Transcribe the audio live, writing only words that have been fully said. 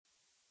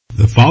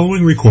The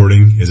following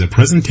recording is a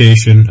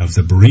presentation of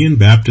the Berean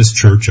Baptist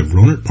Church of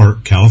Rohnert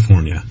Park,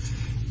 California,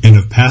 and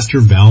of Pastor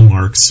Val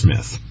Mark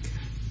Smith.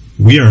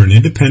 We are an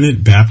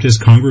independent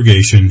Baptist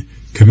congregation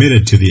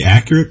committed to the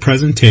accurate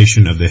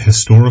presentation of the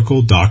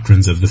historical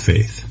doctrines of the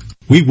faith.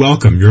 We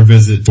welcome your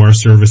visit to our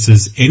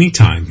services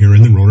anytime here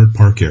in the Rohnert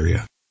Park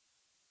area.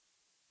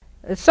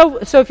 So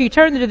if you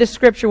turn to this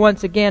scripture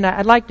once again,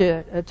 I'd like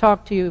to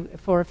talk to you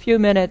for a few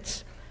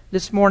minutes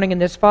this morning in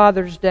this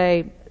Father's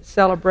Day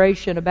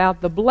celebration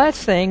about the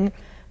blessing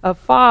of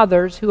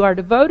fathers who are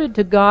devoted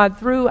to God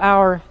through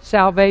our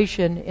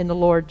salvation in the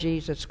Lord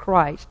Jesus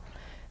Christ.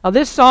 Now,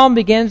 this psalm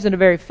begins in a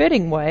very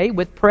fitting way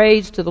with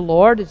praise to the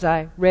Lord, as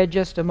I read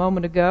just a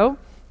moment ago.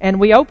 And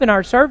we open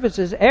our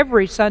services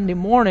every Sunday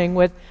morning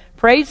with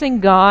praising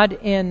God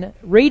in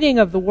reading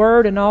of the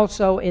Word and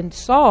also in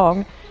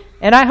song.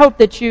 And I hope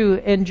that you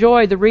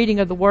enjoy the reading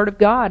of the Word of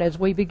God as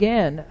we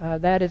begin.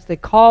 That is the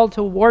call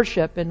to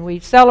worship, and we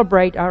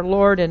celebrate our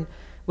Lord, and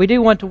we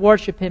do want to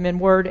worship Him in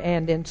word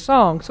and in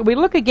song. So we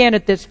look again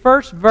at this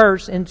first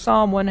verse in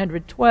Psalm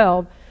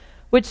 112,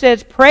 which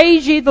says,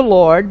 "Praise ye the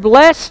Lord,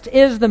 blessed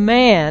is the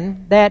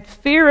man that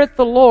feareth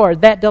the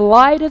Lord, that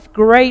delighteth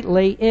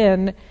greatly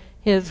in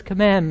His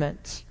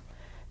commandments."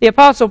 The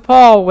Apostle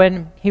Paul,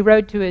 when he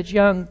wrote to his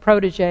young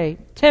protege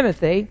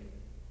Timothy,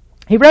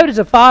 he wrote as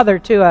a father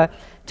to a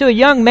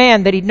young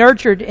man that he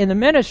nurtured in the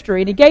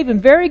ministry, and he gave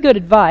him very good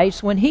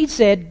advice when he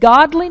said,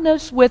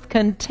 "Godliness with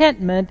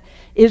contentment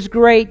is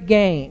great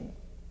gain."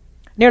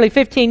 Nearly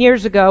 15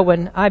 years ago,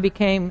 when I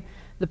became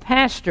the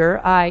pastor,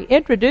 I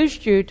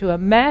introduced you to a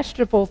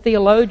masterful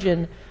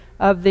theologian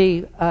of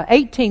the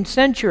 18th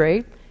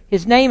century.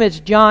 His name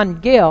is John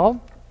Gill,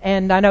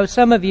 and I know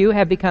some of you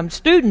have become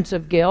students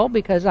of Gill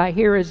because I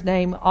hear his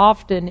name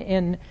often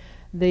in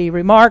the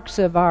remarks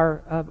of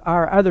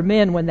our other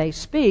men when they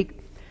speak.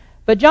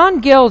 But John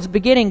Gill's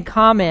beginning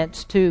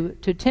comments to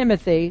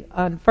Timothy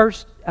on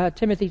 1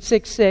 Timothy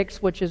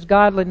 6:6, which is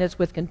godliness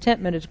with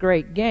contentment is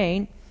great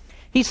gain,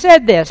 he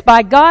said this: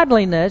 "By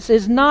godliness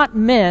is not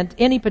meant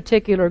any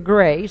particular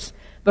grace,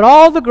 but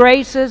all the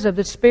graces of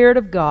the Spirit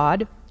of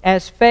God,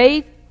 as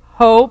faith,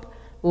 hope,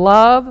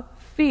 love,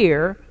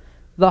 fear,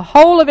 the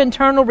whole of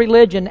internal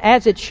religion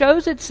as it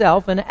shows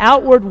itself in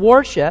outward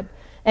worship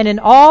and in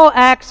all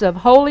acts of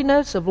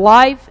holiness, of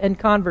life and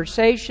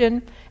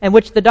conversation, and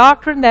which the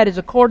doctrine that is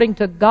according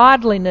to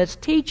godliness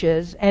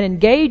teaches and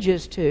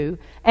engages to,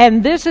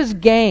 and this is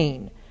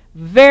gain,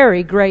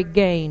 very great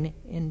gain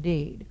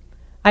indeed."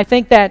 I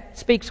think that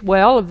speaks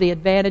well of the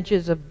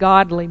advantages of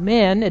godly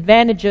men,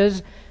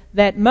 advantages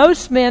that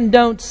most men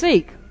don't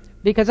seek,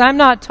 because I'm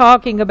not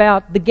talking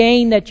about the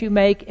gain that you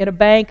make in a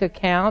bank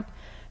account,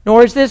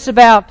 nor is this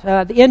about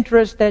the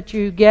interest that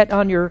you get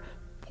on your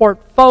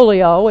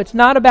portfolio. It's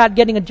not about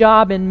getting a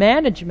job in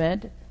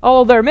management.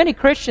 Oh, there are many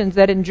Christians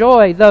that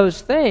enjoy those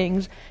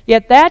things,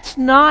 yet that's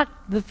not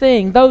the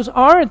thing. Those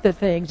aren't the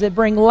things that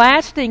bring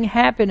lasting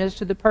happiness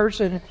to the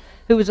person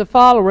who is a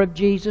follower of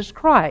Jesus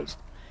Christ.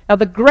 Now,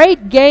 the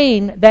great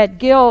gain that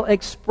Gill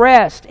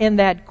expressed in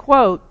that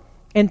quote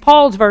in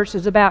Paul's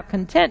verses about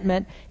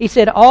contentment, he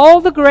said, all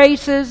the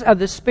graces of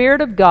the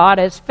Spirit of God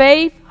as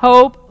faith,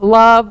 hope,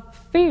 love,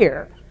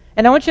 fear.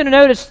 And I want you to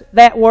notice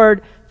that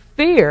word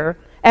fear,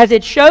 as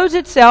it shows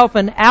itself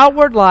in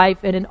outward life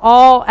and in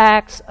all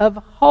acts of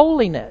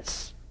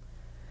holiness.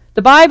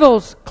 The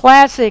Bible's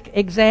classic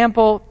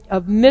example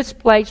of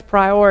misplaced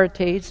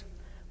priorities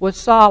was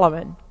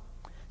Solomon.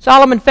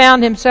 Solomon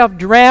found himself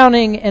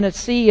drowning in a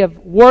sea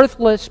of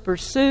worthless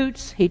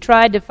pursuits. He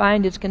tried to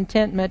find his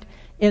contentment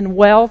in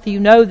wealth. You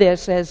know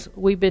this as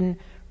we've been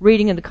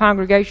reading in the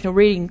congregational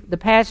reading the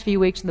past few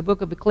weeks in the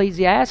book of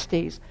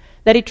Ecclesiastes,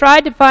 that he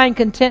tried to find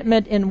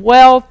contentment in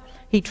wealth.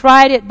 He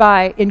tried it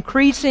by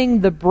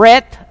increasing the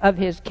breadth of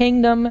his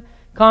kingdom,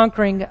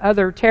 conquering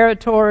other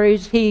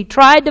territories. He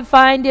tried to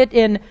find it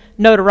in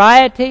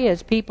notoriety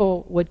as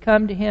people would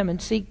come to him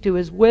and seek to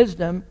his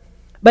wisdom.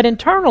 But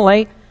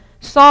internally,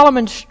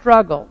 Solomon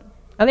struggled.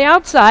 On the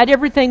outside,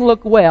 everything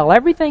looked well.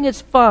 Everything is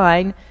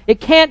fine.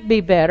 It can't be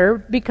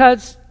better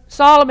because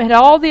Solomon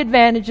had all the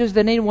advantages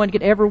that anyone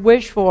could ever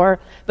wish for.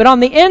 But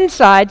on the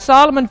inside,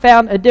 Solomon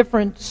found a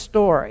different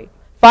story.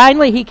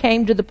 Finally, he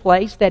came to the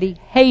place that he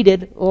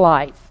hated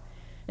life.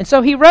 And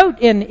so he wrote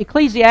in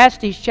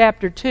Ecclesiastes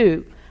chapter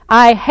 2,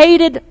 "I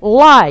hated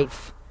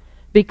life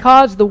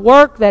because the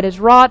work that is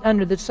wrought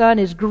under the sun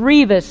is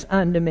grievous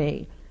unto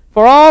me,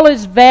 for all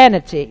is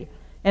vanity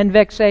and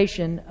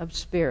vexation of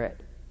spirit."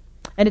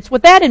 And it's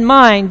with that in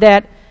mind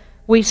that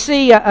we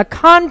see a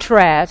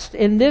contrast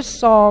in this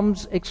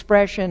psalm's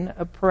expression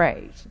of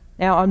praise.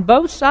 Now, on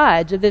both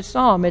sides of this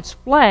psalm, it's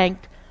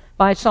flanked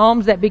by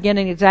psalms that begin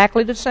in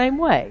exactly the same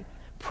way.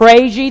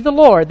 Praise ye the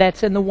Lord.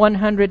 That's in the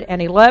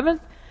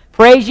 111th.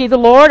 Praise ye the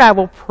Lord. I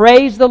will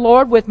praise the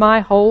Lord with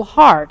my whole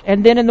heart.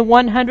 And then in the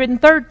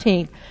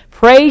 113th,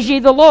 praise ye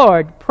the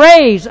Lord.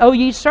 Praise, O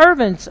ye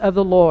servants of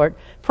the Lord.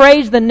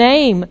 Praise the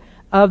name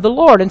of the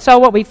Lord. And so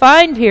what we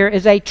find here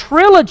is a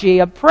trilogy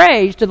of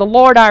praise to the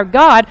Lord our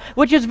God,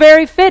 which is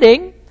very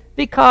fitting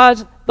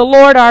because the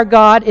Lord our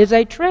God is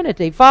a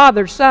Trinity,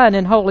 Father, Son,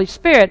 and Holy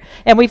Spirit.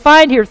 And we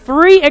find here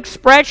three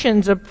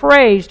expressions of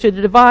praise to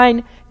the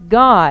divine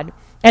God.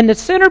 And the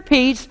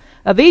centerpiece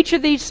of each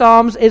of these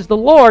psalms is the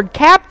Lord,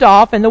 capped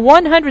off in the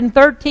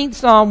 113th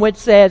psalm, which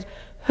says,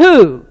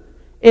 "Who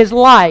is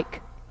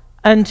like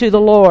unto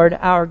the Lord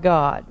our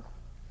God?"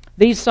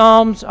 These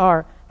psalms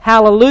are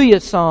hallelujah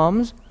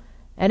psalms.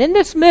 And in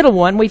this middle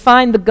one, we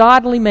find the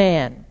godly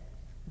man.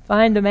 We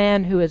find the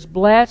man who is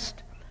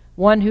blessed,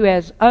 one who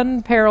has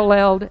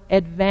unparalleled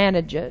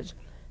advantages.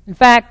 In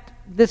fact,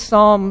 this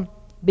psalm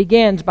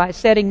begins by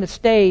setting the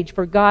stage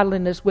for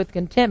godliness with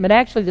contentment.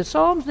 Actually, the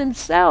psalms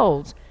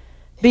themselves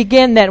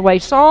begin that way.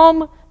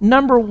 Psalm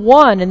number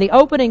 1, in the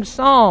opening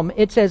psalm,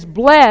 it says,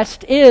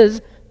 "Blessed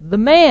is the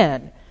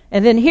man."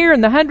 And then here in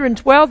the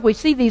 112th, we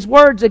see these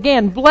words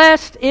again,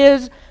 "Blessed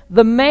is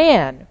the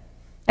man."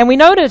 And we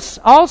notice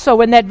also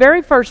in that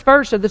very first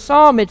verse of the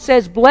psalm, it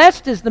says,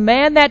 "Blessed is the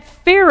man that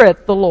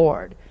feareth the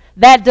Lord,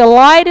 that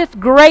delighteth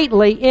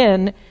greatly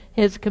in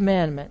his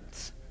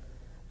commandments."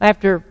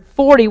 After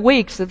 40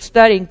 weeks of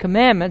studying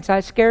commandments, I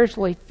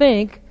scarcely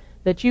think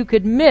that you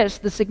could miss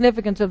the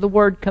significance of the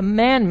word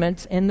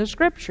commandments in the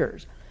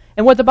Scriptures.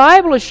 And what the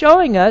Bible is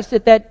showing us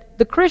is that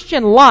the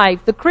Christian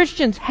life, the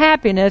Christian's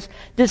happiness,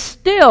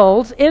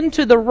 distills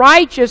into the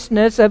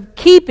righteousness of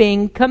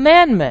keeping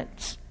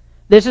commandments.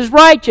 This is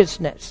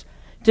righteousness,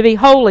 to be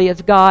holy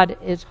as God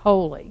is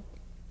holy.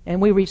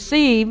 And we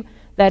receive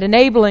that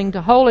enabling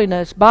to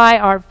holiness by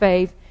our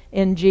faith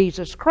in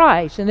Jesus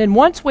Christ. And then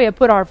once we have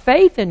put our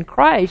faith in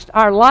Christ,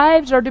 our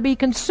lives are to be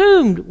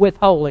consumed with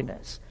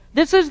holiness.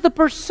 This is the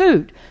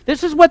pursuit.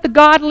 This is what the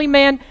godly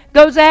man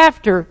goes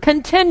after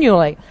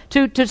continually,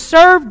 to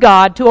serve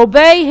God, to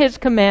obey His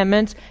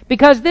commandments,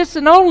 because this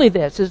and only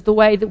this is the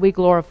way that we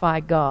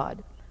glorify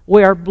God.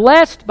 We are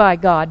blessed by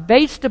God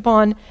based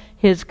upon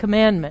His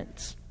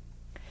commandments.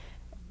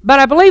 But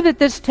I believe that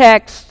this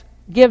text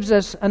gives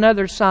us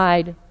another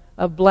side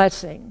of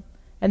blessing.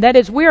 And that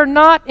is, we are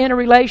not in a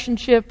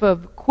relationship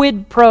of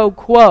quid pro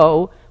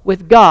quo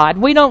with God.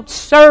 We don't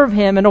serve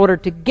Him in order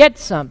to get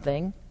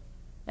something.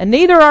 And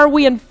neither are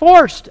we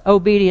enforced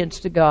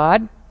obedience to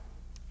God.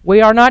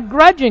 We are not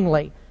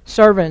grudgingly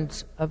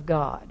servants of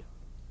God.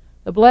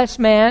 The blessed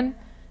man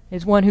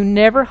is one who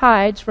never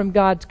hides from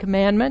God's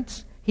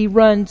commandments. He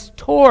runs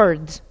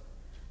towards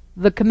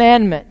the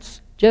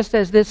commandments. Just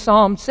as this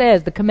psalm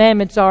says, the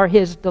commandments are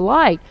his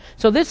delight.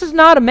 So this is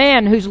not a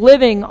man who's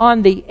living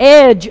on the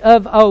edge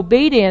of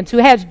obedience, who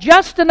has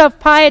just enough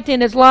piety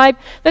in his life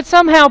that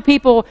somehow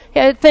people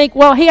think,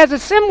 well, he has a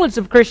semblance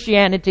of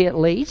Christianity at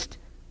least.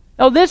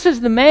 No, this is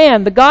the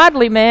man. The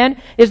godly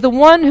man is the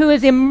one who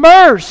is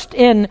immersed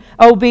in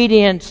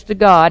obedience to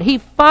God. He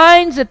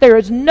finds that there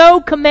is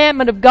no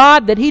commandment of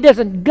God that he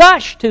doesn't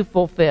gush to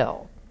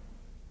fulfill.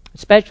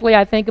 Especially,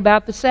 I think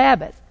about the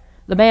Sabbath.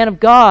 The man of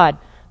God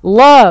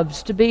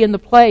loves to be in the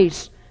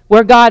place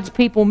where God's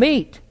people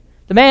meet.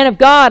 The man of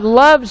God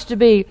loves to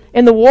be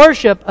in the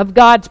worship of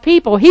God's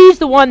people. He's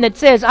the one that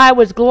says, "I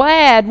was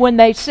glad when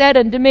they said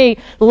unto me,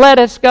 let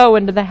us go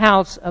into the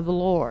house of the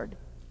Lord."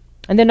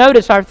 And then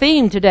notice our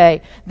theme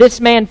today.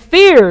 This man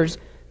fears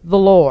the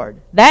Lord.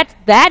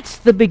 That's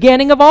the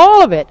beginning of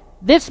all of it.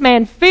 This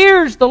man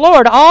fears the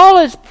Lord. All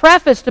is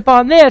prefaced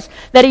upon this,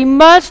 that he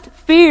must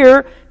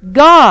fear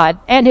God.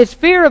 And his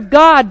fear of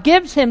God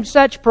gives him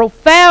such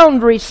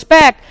profound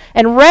respect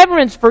and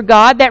reverence for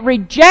God that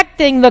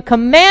rejecting the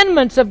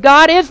commandments of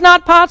God is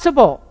not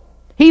possible.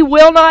 He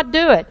will not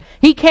do it.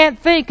 He can't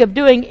think of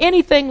doing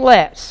anything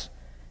less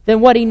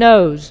than what he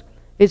knows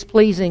is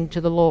pleasing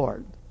to the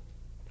Lord.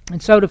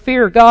 And so to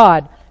fear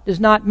God does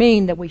not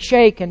mean that we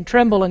shake and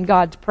tremble in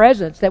God's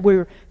presence, that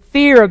we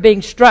fear of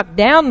being struck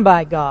down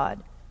by God.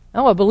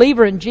 No, a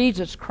believer in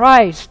Jesus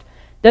Christ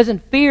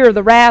doesn't fear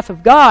the wrath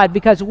of God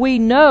because we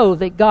know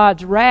that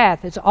God's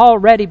wrath has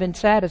already been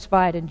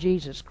satisfied in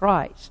Jesus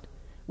Christ.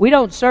 We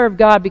don't serve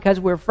God because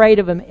we're afraid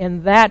of Him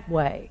in that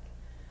way.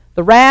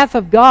 The wrath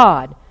of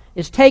God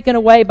is taken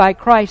away by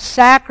Christ's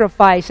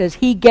sacrifice as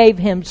He gave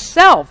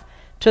Himself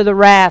to the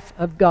wrath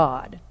of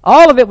God.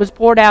 All of it was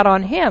poured out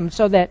on Him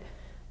so that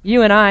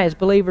you and I as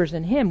believers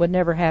in Him would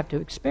never have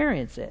to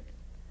experience it.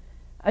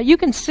 You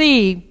can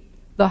see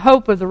the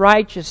hope of the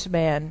righteous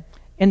man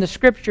in the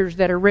scriptures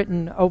that are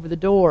written over the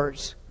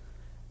doors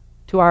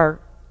to our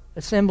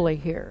assembly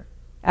here,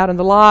 out in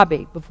the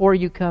lobby before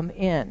you come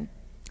in.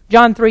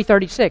 John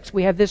 3:36,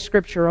 we have this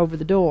scripture over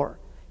the door.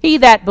 He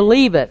that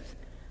believeth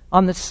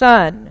on the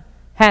Son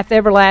hath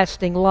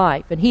everlasting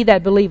life, and he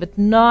that believeth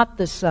not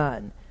the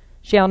Son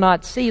shall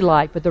not see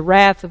life, but the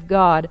wrath of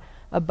God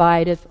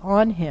abideth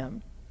on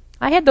him.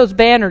 I had those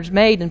banners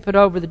made and put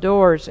over the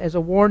doors as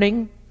a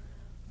warning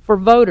for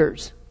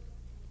voters.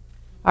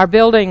 Our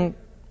building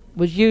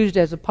was used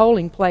as a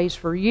polling place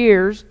for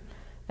years,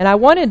 and I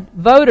wanted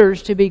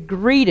voters to be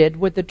greeted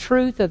with the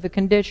truth of the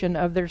condition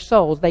of their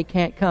souls. They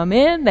can't come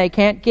in, they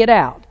can't get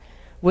out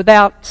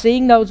without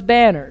seeing those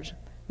banners.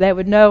 They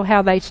would know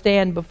how they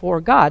stand before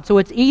God. So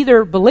it's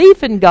either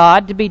belief in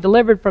God to be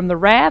delivered from the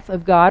wrath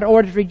of God, or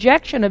it's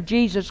rejection of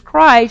Jesus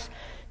Christ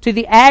to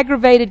the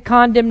aggravated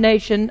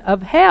condemnation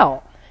of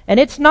hell. And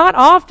it's not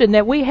often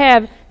that we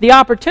have the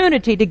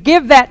opportunity to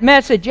give that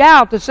message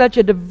out to such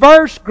a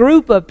diverse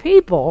group of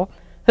people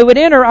who would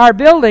enter our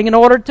building in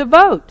order to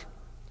vote.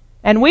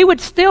 And we would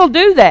still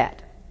do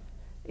that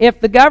if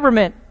the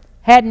government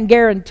hadn't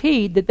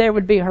guaranteed that there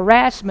would be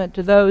harassment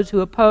to those who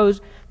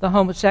oppose the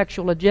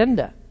homosexual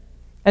agenda.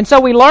 And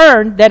so we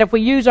learned that if we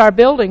use our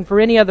building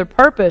for any other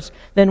purpose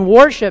than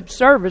worship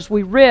service,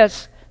 we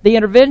risk the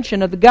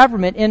intervention of the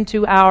government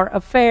into our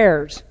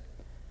affairs.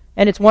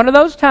 And it's one of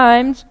those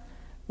times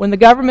when the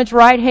government's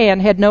right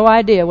hand had no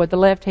idea what the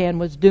left hand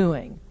was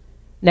doing.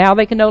 Now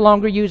they can no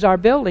longer use our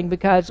building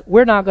because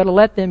we're not going to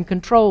let them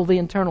control the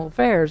internal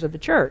affairs of the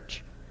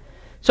church.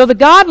 So the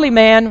godly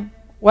man,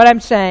 what I'm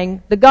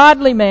saying, the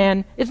godly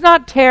man is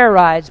not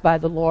terrorized by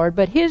the Lord,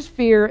 but his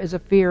fear is a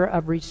fear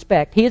of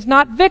respect. He is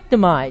not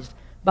victimized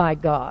by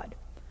God.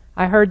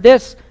 I heard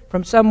this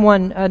from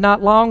someone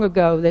not long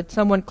ago, that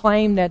someone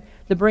claimed that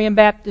the Berean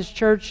Baptist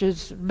Church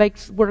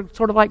we're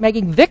sort of like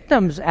making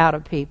victims out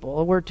of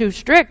people. We're too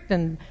strict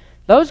and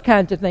those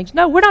kinds of things.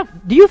 No, we're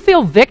not. Do you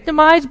feel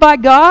victimized by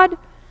God?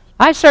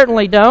 I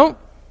certainly don't.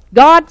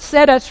 God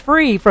set us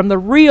free from the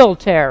real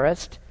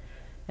terrorist,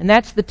 and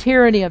that's the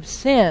tyranny of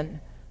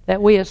sin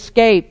that we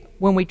escape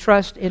when we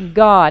trust in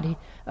God.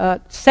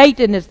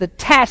 Satan is the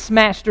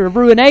taskmaster of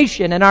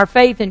ruination, and our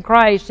faith in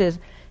Christ has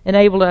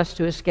enabled us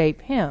to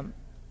escape him.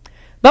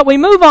 But we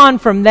move on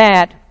from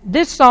that.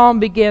 This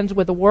psalm begins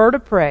with a word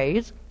of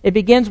praise. It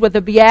begins with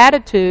a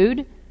beatitude.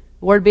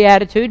 The word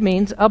beatitude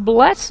means a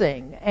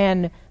blessing.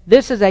 And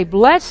this is a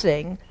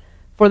blessing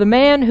for the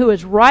man who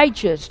is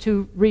righteous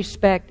to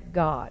respect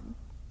God.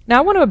 Now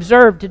I want to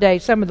observe today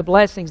some of the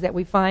blessings that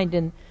we find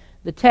in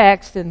the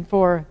text. And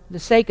for the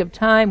sake of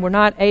time, we're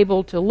not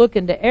able to look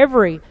into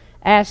every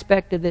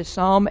aspect of this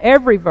psalm,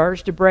 every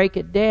verse, to break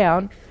it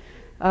down.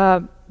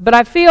 But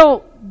I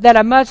feel that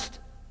I must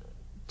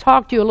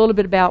talk to you a little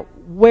bit about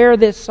where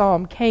this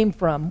psalm came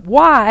from.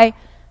 Why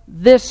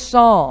this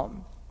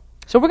psalm?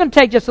 So we're going to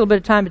take just a little bit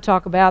of time to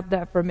talk about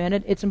that for a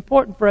minute. It's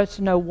important for us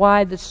to know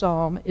why the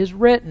psalm is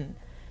written.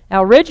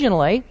 Now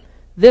originally,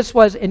 this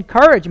was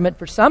encouragement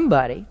for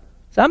somebody.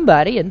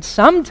 Somebody in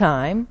some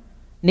time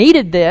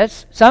needed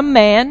this. Some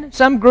man,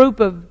 some group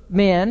of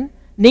men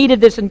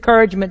needed this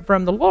encouragement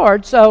from the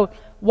Lord. So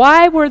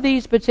why were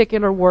these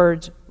particular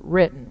words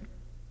written?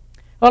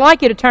 Well, I'd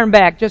like you to turn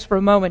back just for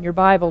a moment in your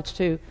Bibles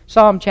to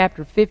Psalm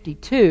chapter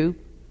 52,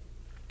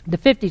 the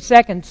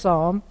 52nd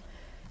Psalm.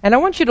 And I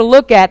want you to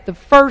look at the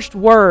first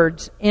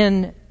words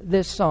in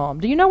this psalm.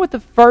 Do you know what the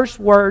first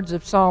words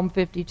of Psalm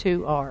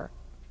 52 are?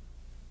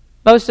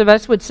 Most of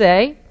us would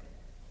say,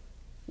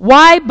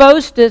 "Why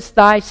boastest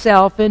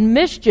thyself in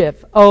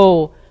mischief,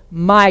 O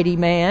mighty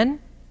man?"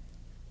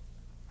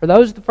 Are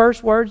those the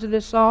first words of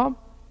this psalm?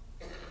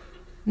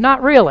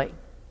 Not really.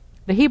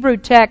 The Hebrew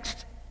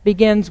text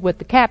begins with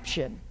the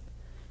caption,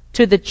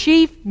 "To the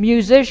chief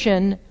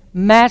musician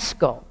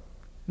Maskil."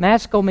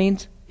 Maskil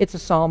means it's a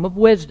psalm of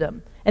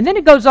wisdom. And then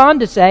it goes on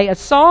to say, "A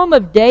psalm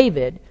of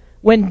David,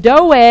 when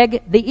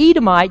Doeg the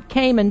Edomite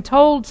came and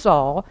told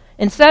Saul,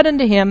 and said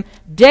unto him,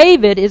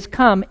 David is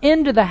come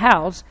into the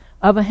house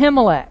of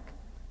Ahimelech."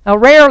 Now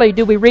rarely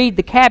do we read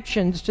the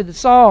captions to the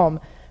psalm,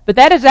 but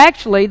that is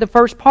actually the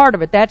first part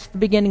of it. That's the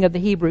beginning of the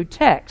Hebrew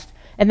text.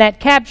 And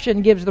that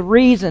caption gives the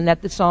reason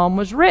that the psalm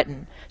was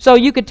written. So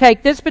you could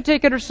take this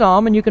particular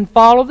psalm and you can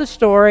follow the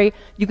story.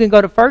 You can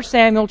go to 1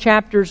 Samuel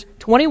chapters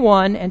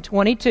 21 and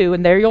 22,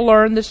 and there you'll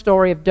learn the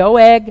story of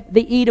Doeg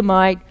the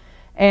Edomite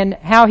and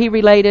how he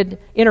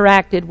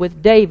interacted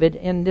with David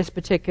in this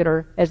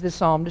particular, as this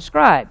psalm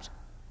describes.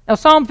 Now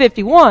Psalm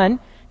 51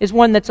 is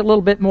one that's a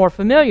little bit more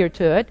familiar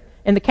to it.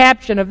 In the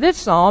caption of this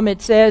psalm,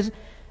 it says,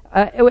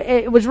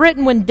 it was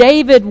written when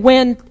David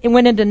went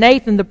into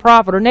Nathan the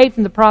prophet, or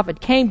Nathan the prophet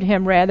came to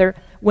him rather,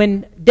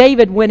 when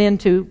David went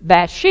into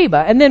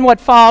Bathsheba. And then what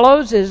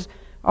follows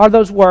are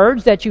those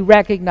words that you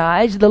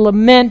recognize, the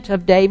lament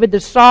of David, the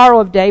sorrow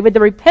of David, the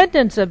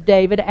repentance of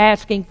David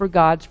asking for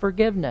God's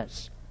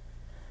forgiveness.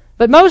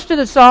 But most of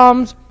the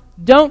Psalms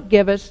don't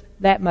give us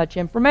that much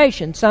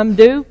information. Some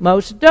do,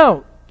 most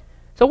don't.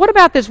 So what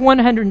about this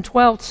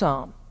 112th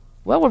Psalm?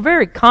 Well, we're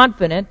very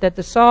confident that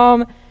the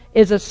Psalm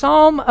is a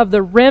psalm of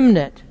the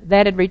remnant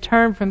that had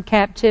returned from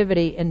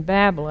captivity in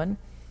Babylon.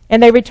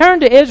 And they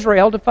returned to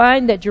Israel to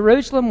find that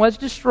Jerusalem was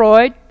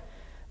destroyed.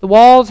 The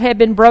walls had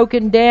been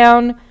broken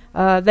down.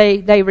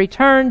 They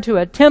returned to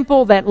a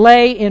temple that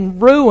lay in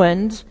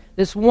ruins.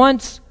 This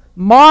once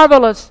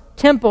marvelous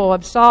temple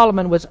of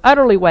Solomon was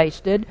utterly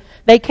wasted.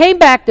 They came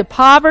back to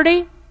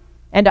poverty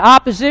and to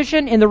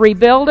opposition in the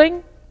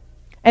rebuilding.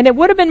 And it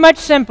would have been much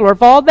simpler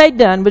if all they'd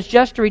done was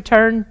just to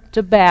return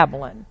to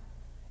Babylon.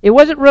 It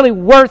wasn't really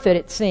worth it,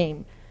 it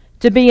seemed,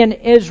 to be in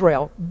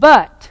Israel.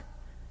 But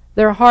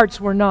their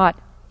hearts were not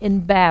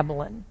in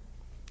Babylon.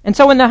 And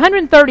so in the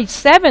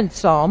 137th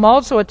Psalm,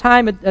 also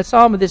a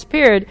psalm of this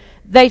period,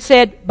 they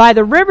said, "By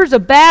the rivers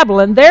of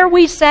Babylon, there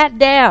we sat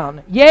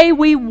down. Yea,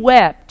 we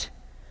wept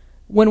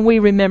when we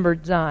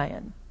remembered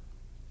Zion."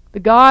 The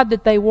God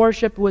that they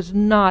worshiped was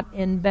not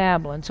in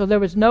Babylon. So there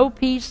was no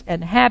peace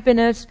and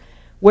happiness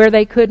where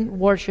they couldn't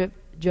worship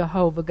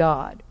Jehovah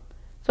God.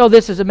 So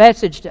this is a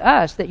message to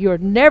us that you're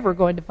never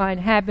going to find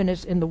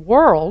happiness in the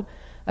world.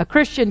 A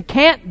Christian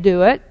can't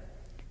do it.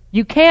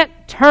 You can't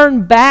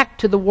turn back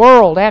to the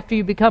world after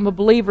you become a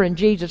believer in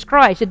Jesus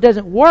Christ. It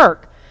doesn't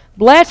work.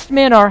 Blessed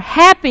men are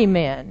happy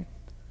men,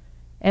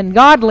 and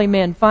godly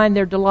men find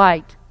their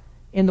delight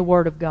in the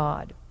Word of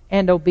God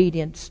and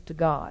obedience to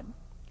God.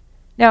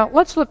 Now,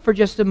 let's look for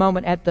just a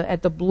moment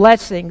at the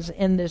blessings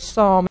in this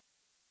psalm.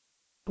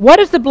 What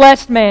does the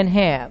blessed man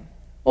have?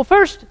 Well,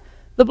 first,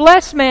 the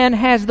blessed man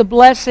has the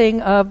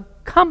blessing of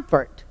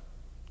comfort.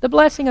 The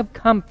blessing of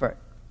comfort.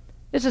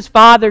 This is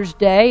Father's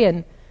Day,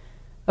 and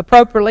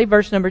appropriately,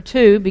 verse number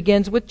 2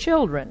 begins with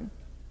children.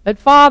 That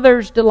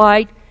fathers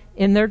delight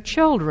in their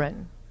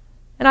children.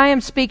 And I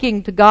am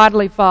speaking to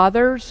godly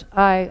fathers.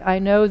 I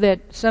know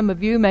that some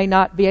of you may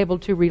not be able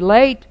to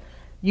relate.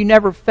 You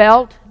never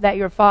felt that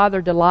your father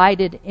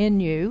delighted in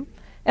you.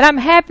 And I'm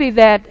happy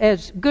that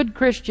as good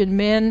Christian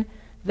men,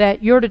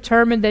 that you're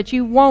determined that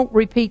you won't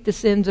repeat the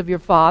sins of your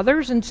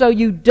fathers, and so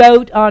you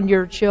dote on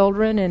your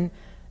children and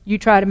you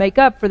try to make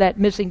up for that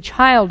missing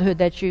childhood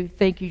that you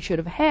think you should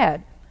have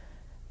had.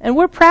 And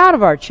we're proud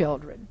of our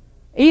children.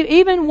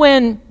 Even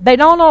when they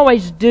don't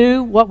always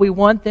do what we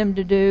want them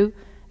to do,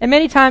 and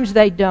many times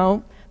they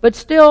don't, but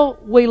still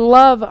we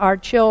love our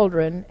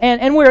children.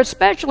 And we're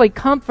especially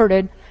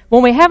comforted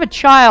when we have a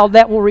child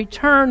that will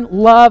return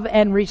love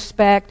and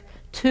respect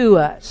to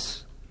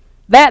us.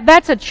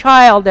 That's a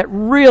child that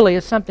really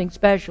is something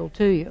special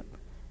to you.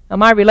 Now,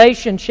 my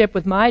relationship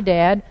with my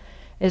dad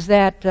is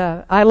that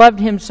I loved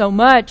him so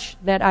much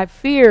that I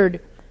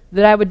feared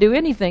that I would do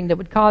anything that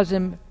would cause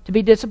him to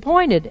be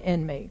disappointed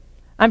in me.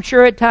 I'm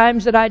sure at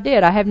times that I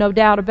did. I have no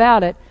doubt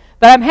about it.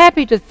 But I'm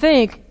happy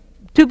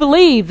to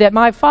believe that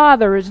my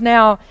Father is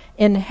now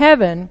in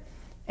heaven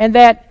and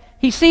that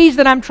He sees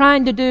that I'm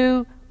trying to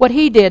do what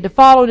He did, to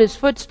follow in His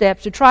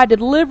footsteps, to try to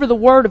deliver the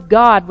Word of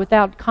God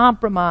without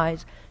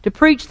compromise, to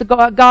preach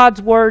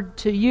God's Word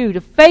to you,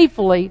 to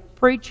faithfully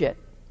preach it.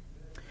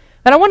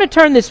 And I want to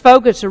turn this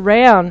focus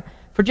around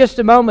for just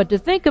a moment to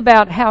think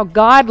about how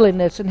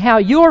godliness and how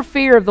your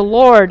fear of the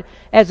Lord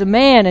as a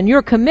man and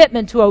your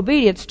commitment to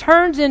obedience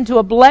turns into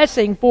a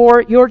blessing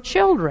for your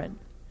children.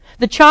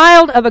 The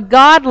child of a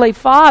godly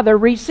father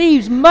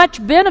receives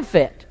much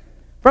benefit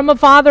from a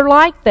father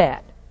like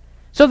that.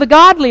 So the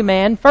godly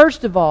man,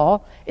 first of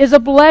all, is a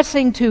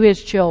blessing to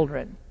his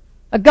children.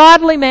 A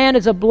godly man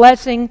is a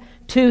blessing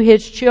to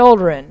his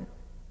children.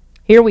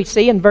 Here we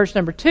see in verse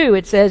number 2,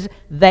 it says,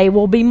 they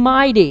will be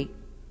mighty.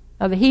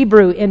 Now the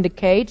Hebrew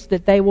indicates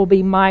that they will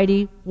be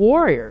mighty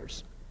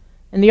warriors.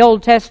 In the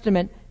Old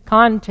Testament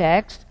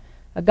context,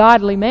 a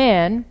godly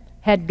man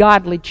had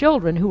godly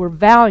children who were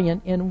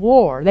valiant in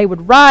war. They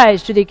would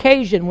rise to the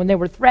occasion when there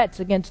were threats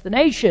against the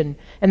nation,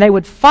 and they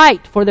would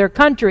fight for their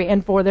country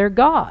and for their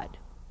God.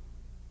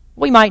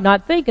 We might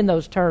not think in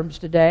those terms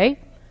today,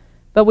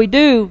 but we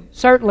do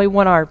certainly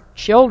want our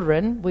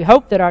children. We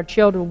hope that our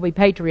children will be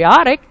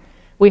patriotic.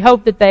 We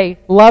hope that they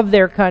love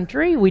their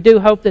country. We do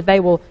hope that they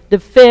will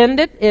defend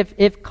it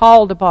if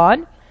called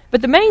upon.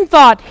 But the main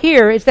thought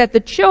here is that the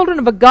children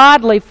of a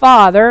godly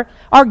father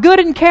are good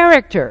in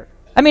character.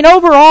 I mean,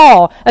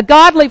 overall, a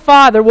godly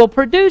father will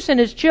produce in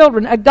his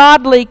children a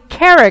godly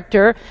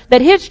character,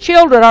 that his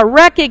children are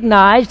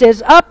recognized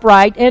as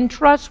upright and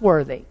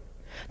trustworthy.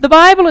 The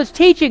Bible is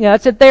teaching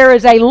us that there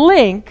is a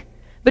link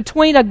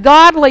between a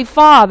godly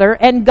father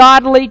and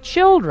godly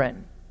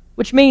children,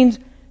 which means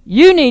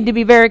you need to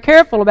be very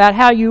careful about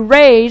how you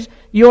raise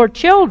your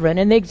children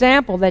and the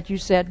example that you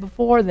set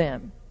before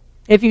them.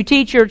 If you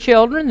teach your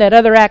children that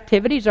other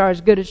activities are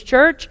as good as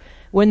church,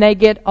 when they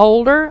get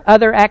older,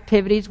 other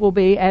activities will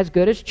be as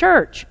good as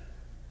church.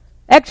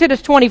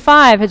 Exodus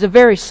 25 has a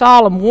very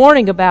solemn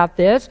warning about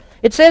this.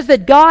 It says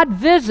that God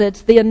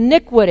visits the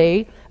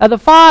iniquity of the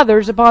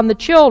fathers upon the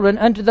children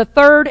unto the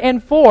third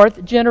and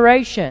fourth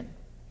generation.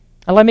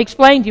 Now let me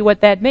explain to you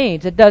what that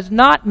means. It does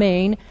not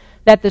mean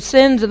that the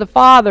sins of the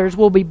fathers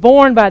will be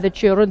borne by the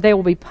children. They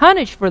will be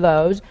punished for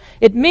those.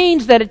 It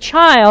means that a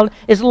child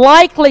is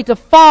likely to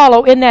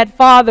follow in that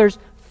father's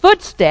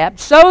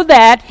footsteps so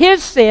that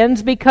his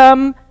sins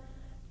become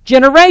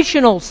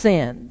generational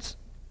sins.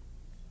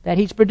 That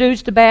he's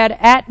produced a bad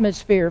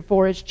atmosphere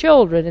for his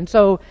children, and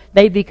so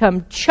they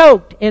become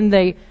choked in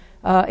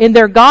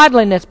their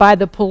godliness by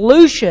the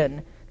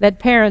pollution that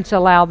parents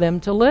allow them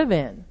to live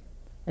in.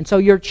 And so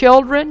your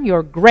children,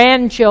 your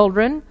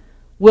grandchildren,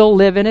 will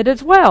live in it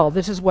as well.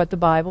 This is what the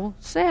Bible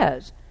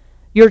says.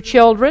 Your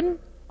children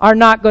are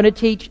not going to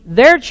teach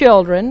their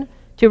children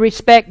to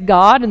respect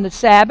God and the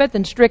Sabbath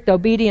and strict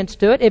obedience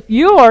to it if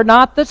you are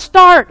not the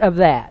start of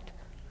that.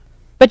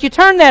 But you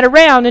turn that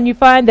around and you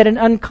find that an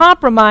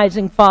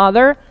uncompromising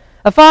father,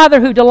 a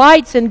father who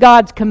delights in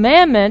God's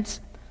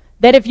commandments,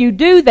 that if you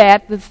do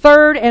that, the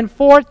third and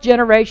fourth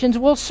generations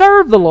will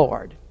serve the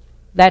Lord.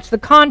 That's the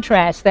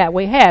contrast that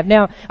we have.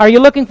 Now, are you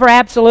looking for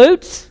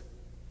absolutes?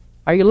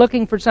 Are you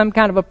looking for some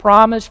kind of a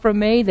promise from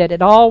me that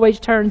it always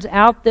turns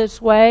out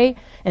this way?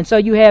 And so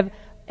you have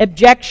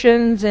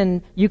objections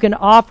and you can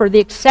offer the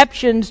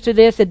exceptions to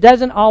this. It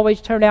doesn't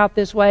always turn out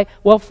this way.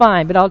 Well,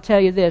 fine, but I'll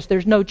tell you this.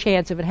 There's no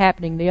chance of it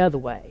happening the other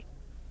way.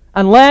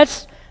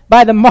 Unless,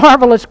 by the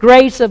marvelous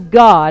grace of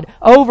God,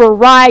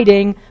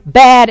 overriding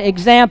bad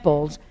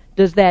examples,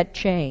 does that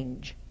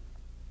change.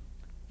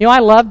 You know, I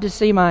love to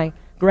see my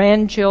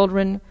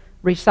grandchildren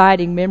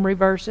reciting memory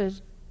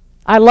verses.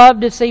 I love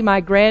to see my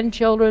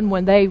grandchildren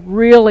when they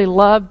really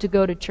love to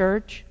go to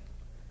church.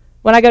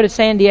 When I go to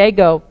San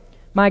Diego,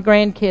 my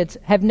grandkids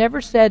have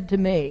never said to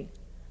me,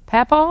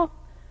 "Papa,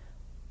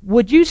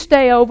 would you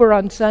stay over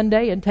on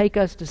Sunday and take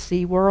us to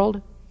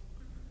SeaWorld?"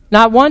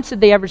 Not once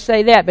did they ever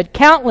say that, but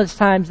countless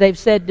times they've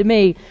said to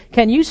me,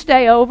 "Can you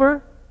stay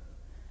over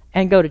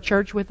and go to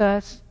church with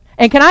us?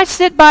 And can I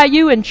sit by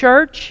you in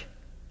church?"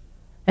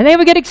 And they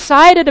would get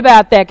excited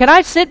about that. "Can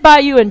I sit by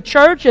you in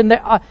church?" And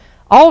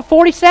all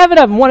 47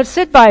 of them want to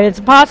sit by me. It's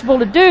impossible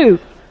to do.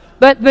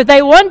 But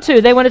they want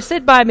to. They want to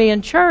sit by me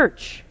in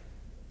church.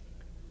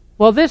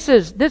 Well, this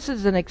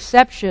is an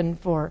exception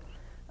for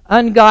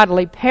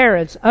ungodly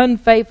parents,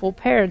 unfaithful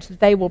parents, that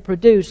they will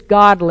produce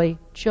godly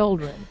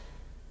children.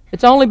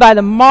 It's only by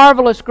the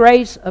marvelous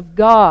grace of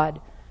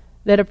God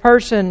that a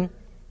person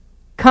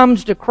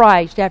comes to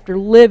Christ after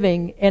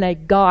living in a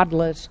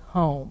godless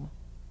home.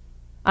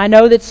 I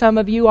know that some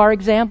of you are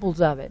examples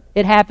of it.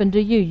 It happened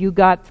to you. You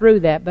got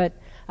through that, but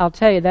I'll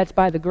tell you, that's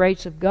by the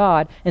grace of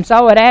God. And so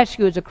I would ask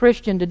you as a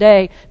Christian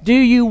today, do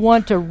you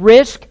want to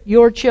risk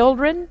your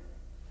children?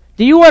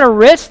 Do you want to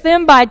risk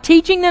them by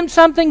teaching them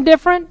something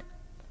different?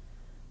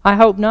 I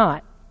hope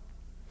not.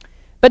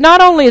 But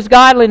not only is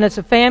godliness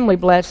a family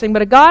blessing,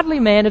 but a godly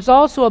man is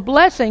also a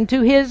blessing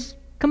to his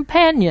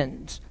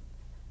companions.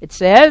 It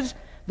says,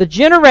 "The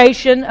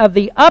generation of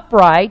the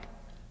upright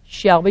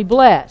shall be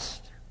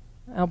blessed."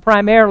 Now,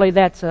 primarily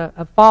that's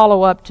a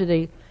follow-up to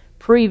the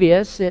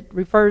previous. It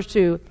refers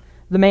to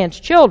the man's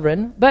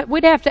children, but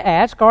we'd have to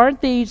ask,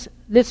 aren't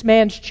this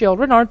man's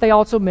children, aren't they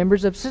also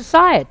members of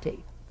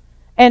society?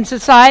 And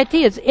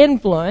society is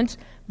influenced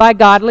by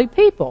godly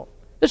people.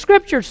 The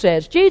Scripture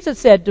says, Jesus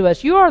said to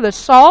us, "You are the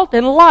salt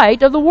and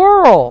light of the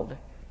world."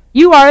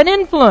 You are an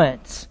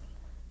influence.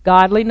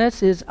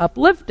 Godliness is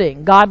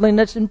uplifting.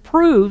 Godliness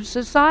improves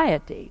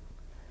society.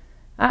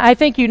 I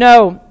think you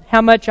know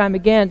how much I'm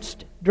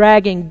against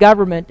dragging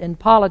government and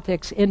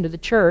politics into the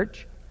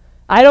church.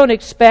 I don't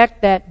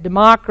expect that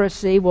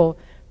democracy will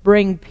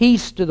bring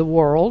peace to the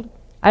world.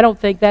 I don't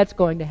think that's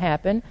going to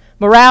happen.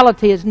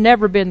 Morality has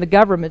never been the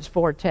government's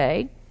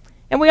forte.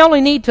 And we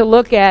only need to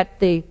look at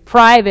the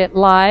private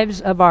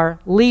lives of our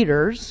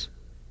leaders.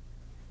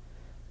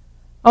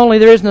 Only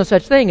there is no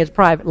such thing as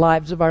private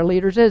lives of our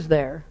leaders, is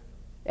there?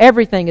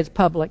 Everything is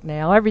public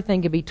now.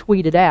 Everything can be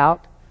tweeted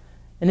out.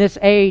 In this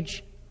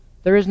age,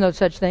 there is no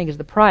such thing as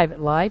the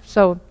private life.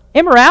 So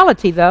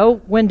immorality,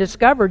 though, when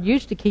discovered,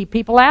 used to keep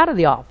people out of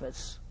the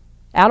office,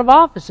 out of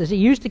offices. It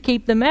used to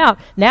keep them out.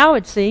 Now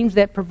it seems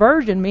that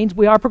perversion means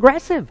we are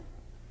progressive.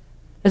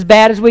 As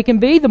bad as we can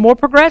be, the more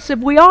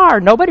progressive we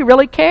are. Nobody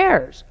really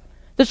cares.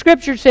 The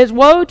Scripture says,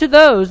 "Woe to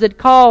those that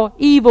call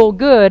evil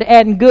good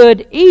and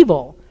good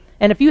evil."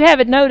 And if you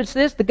haven't noticed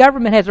this, the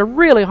government has a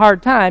really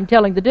hard time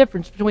telling the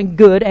difference between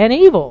good and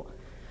evil.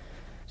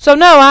 So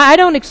no, I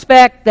don't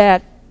expect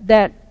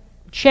that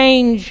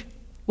change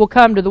will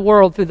come to the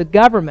world through the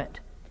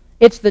government.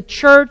 It's the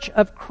Church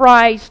of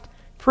Christ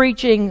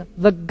preaching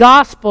the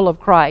gospel of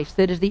Christ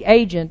that is the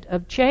agent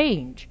of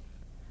change.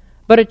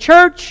 But a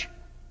church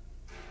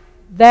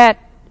that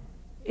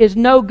is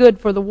no good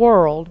for the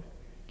world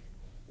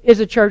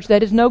is a church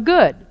that is no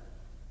good.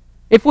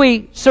 If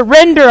we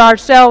surrender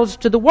ourselves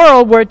to the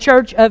world, we're a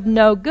church of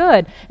no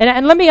good.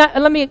 And let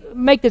me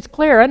make this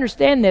clear.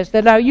 Understand this,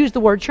 that I use the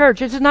word church.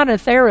 This is not an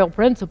ethereal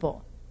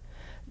principle.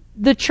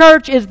 The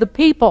church is the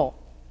people.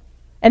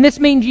 And this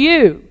means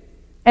you.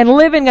 And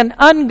living an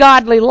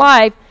ungodly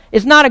life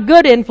is not a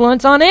good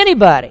influence on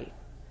anybody.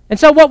 And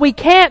so what we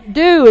can't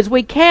do is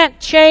we can't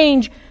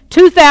change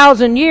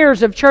 2,000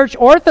 years of church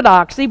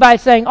orthodoxy by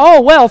saying,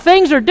 "Oh, well,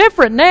 things are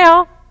different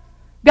now.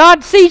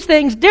 God sees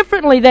things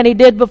differently than He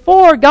did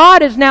before.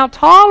 God is now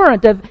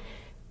tolerant of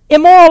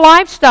immoral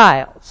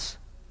lifestyles."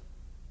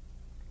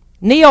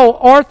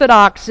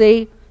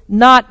 Neo-orthodoxy,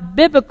 not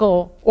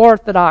biblical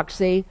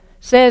orthodoxy,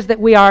 says that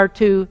we are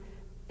to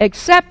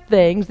accept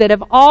things that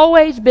have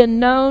always been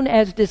known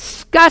as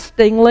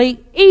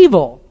disgustingly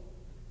evil.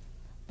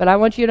 But I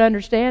want you to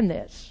understand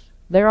this.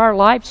 There are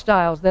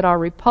lifestyles that are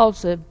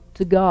repulsive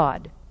to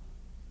God.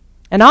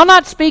 And I'll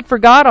not speak for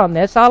God on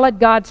this. I'll let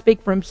God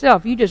speak for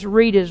Himself. You just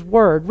read His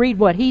Word. Read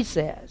what He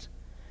says.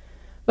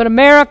 But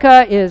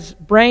America is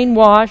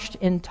brainwashed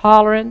in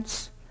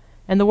tolerance.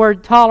 And the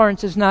word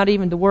tolerance is not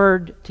even the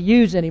word to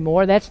use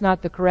anymore. That's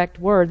not the correct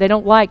word. They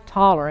don't like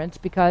tolerance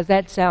because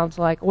that sounds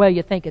like, well,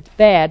 you think it's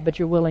bad, but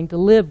you're willing to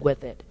live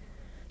with it.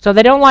 So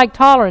they don't like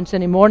tolerance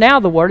anymore. Now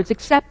the word is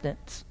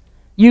acceptance.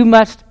 You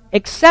must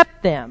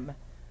accept them.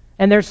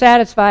 And they're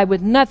satisfied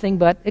with nothing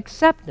but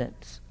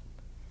acceptance.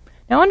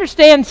 Now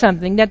understand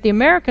something, that the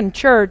American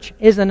church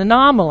is an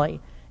anomaly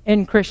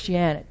in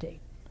Christianity.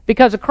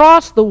 Because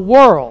across the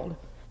world,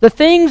 the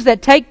things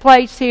that take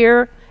place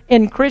here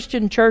in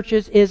Christian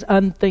churches is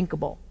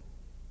unthinkable.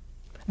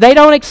 They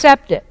don't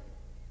accept it.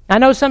 I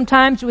know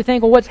sometimes we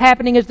think, well, what's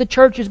happening is the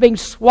church is being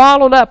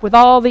swallowed up with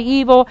all the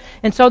evil,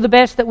 and so the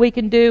best that we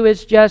can do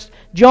is just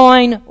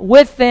join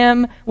with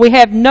them. We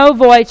have no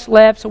voice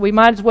left, so we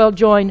might as well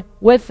join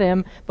with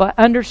them. But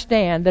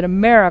understand that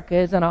America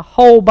is in a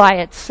hole by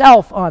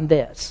itself on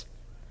this.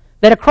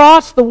 That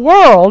across the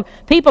world,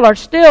 people are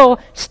still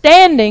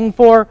standing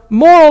for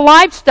moral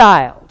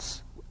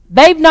lifestyles.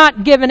 They've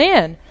not given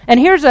in. And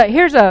here's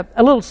a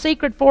little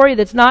secret for you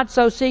that's not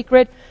so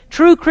secret.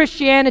 True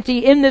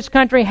Christianity in this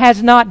country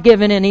has not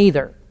given in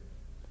either.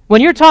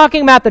 When you're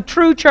talking about the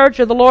true church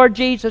of the Lord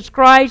Jesus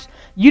Christ,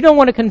 you don't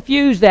want to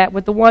confuse that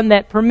with the one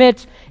that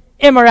permits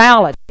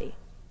immorality.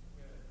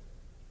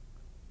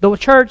 The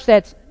church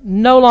that's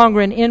no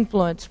longer an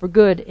influence for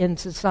good in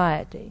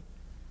society.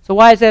 So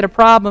why is that a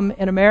problem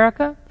in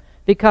America?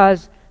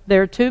 Because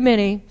there are too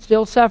many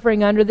still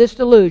suffering under this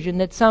delusion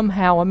that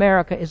somehow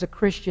America is a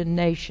Christian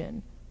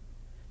nation.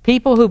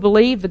 People who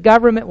believe the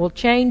government will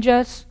change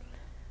us,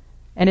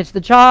 and it's the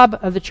job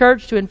of the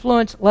church to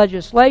influence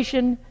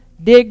legislation,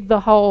 dig the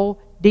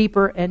hole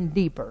deeper and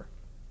deeper.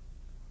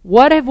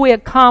 What have we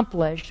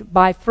accomplished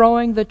by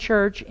throwing the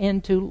church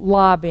into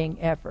lobbying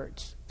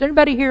efforts? Is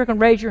anybody here who can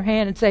raise your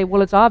hand and say,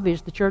 well, it's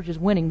obvious the church is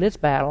winning this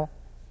battle?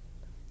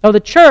 So the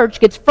church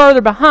gets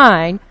further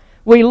behind.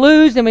 We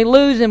lose and we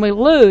lose and we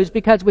lose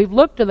because we've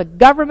looked to the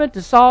government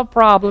to solve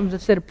problems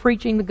instead of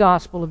preaching the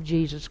gospel of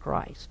Jesus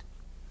Christ.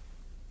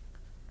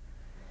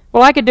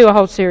 Well, I could do a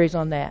whole series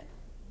on that.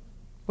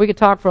 We could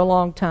talk for a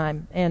long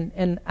time,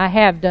 and I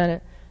have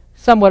done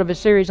somewhat of a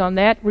series on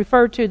that.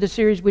 Refer to the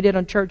series we did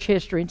on church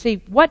history and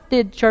see what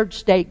did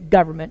church-state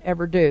government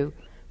ever do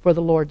for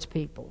the Lord's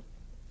people.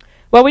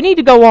 Well, we need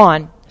to go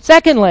on.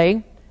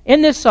 Secondly,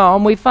 in this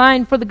psalm, we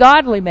find for the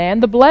godly man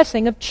the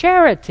blessing of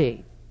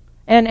charity.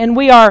 And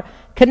we are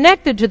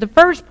connected to the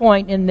first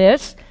point in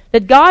this,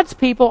 that God's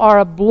people are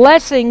a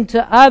blessing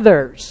to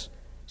others.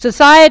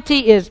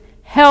 Society is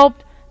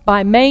helped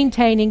by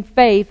maintaining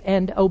faith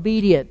and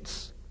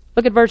obedience.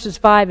 Look at verses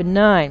 5 and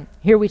 9.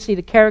 Here we see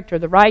the character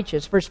of the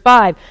righteous. Verse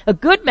 5, a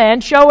good man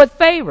showeth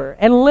favor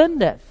and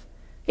lendeth.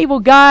 He will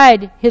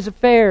guide his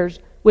affairs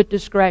with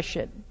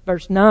discretion.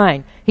 Verse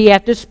 9, he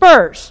hath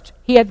dispersed,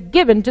 he hath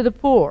given to the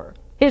poor.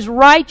 His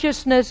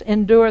righteousness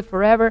endureth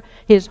forever.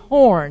 His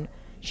horn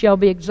shall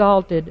be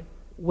exalted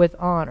with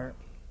honor.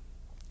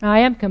 Now, I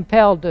am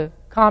compelled to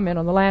comment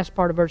on the last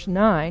part of verse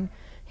 9.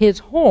 His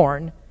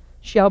horn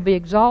shall be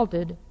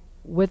exalted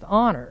with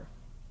honor.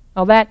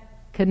 Now, that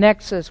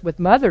connects us with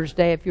Mother's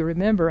Day, if you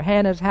remember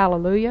Hannah's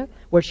Hallelujah,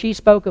 where she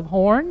spoke of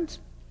horns,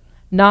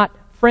 not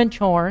French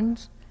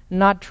horns,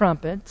 not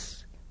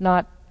trumpets,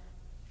 not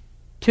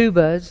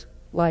tubas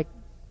like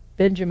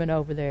Benjamin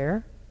over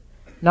there.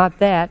 Not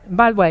that. And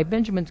by the way,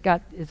 Benjamin's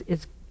got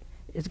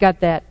it's got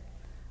that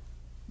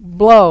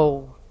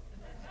blow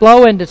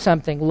into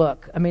something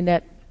look. I mean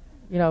that,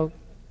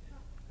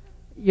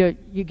 you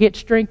get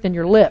strength in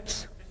your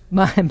lips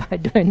by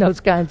doing those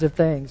kinds of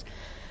things.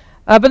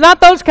 But not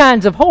those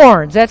kinds of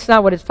horns. That's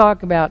not what it's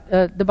talking about.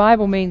 The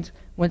Bible means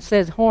when it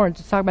says horns,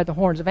 it's talking about the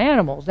horns of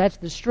animals. That's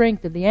the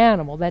strength of the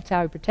animal. That's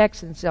how he protects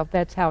himself.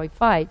 That's how he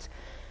fights.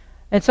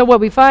 And so what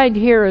we find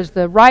here is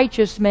the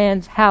righteous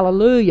man's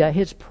hallelujah,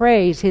 his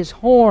praise, his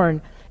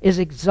horn is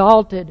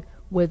exalted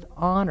with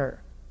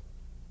honor.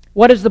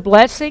 What is the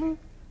blessing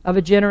of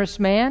a generous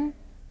man?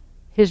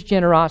 His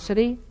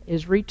generosity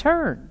is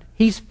returned.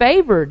 He's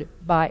favored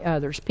by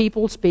others.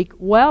 People speak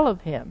well of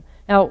him.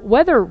 Now,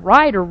 whether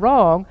right or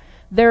wrong,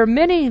 there are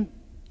many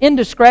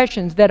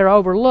indiscretions that are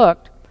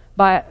overlooked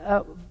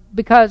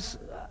because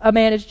a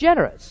man is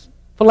generous.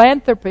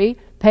 Philanthropy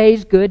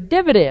pays good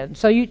dividends.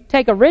 So you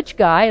take a rich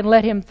guy and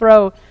let him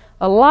throw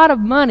a lot of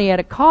money at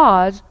a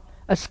cause,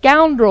 a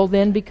scoundrel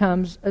then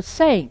becomes a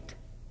saint.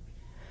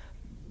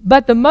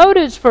 But the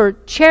motives for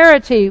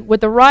charity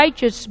with the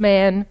righteous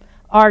man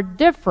are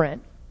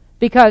different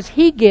because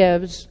he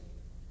gives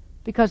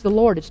because the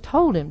Lord has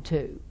told him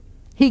to.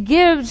 He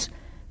gives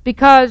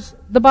because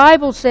the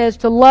Bible says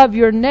to love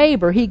your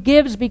neighbor. He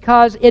gives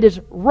because it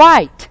is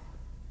right.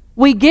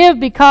 We give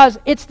because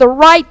it's the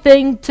right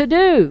thing to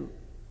do.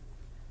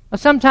 Well,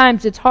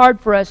 sometimes it's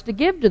hard for us to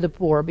give to the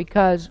poor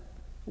because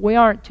we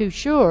aren't too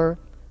sure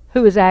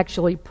who is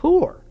actually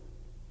poor.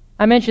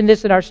 I mentioned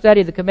this in our study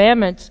of the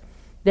commandments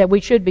that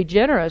we should be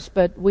generous,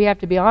 but we have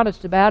to be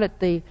honest about it.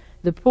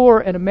 The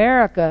poor in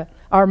America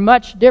are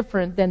much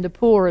different than the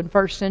poor in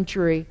first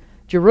century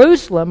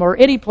Jerusalem or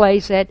any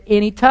place at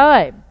any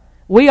time.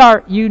 We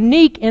are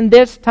unique in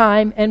this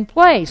time and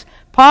place.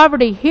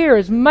 Poverty here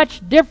is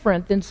much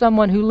different than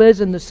someone who lives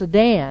in the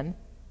Sudan.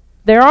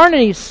 There aren't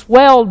any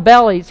swelled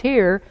bellies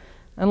here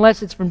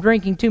unless it's from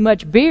drinking too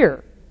much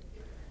beer.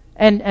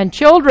 And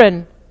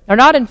children are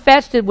not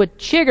infested with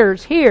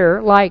chiggers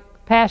here like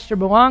Pastor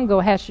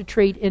Mwango has to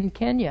treat in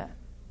Kenya.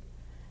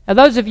 Now,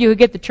 those of you who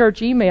get the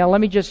church email, let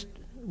me just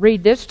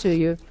read this to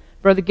you.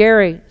 Brother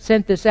Gary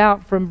sent this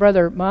out from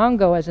Brother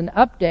Mongo as an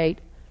update.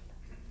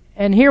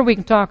 And here we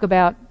can talk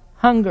about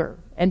hunger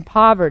and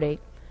poverty.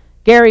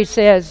 Gary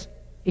says,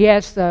 he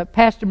asked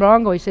Pastor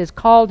Mongo, he says,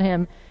 called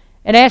him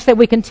and asked that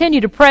we continue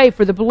to pray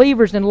for the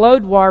believers in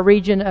Lodwar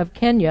region of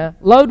Kenya.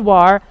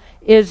 Lodwar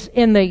is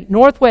in the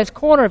northwest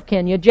corner of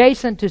Kenya,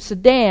 adjacent to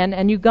Sudan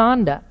and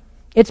Uganda.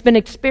 It's been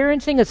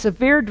experiencing a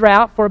severe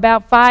drought for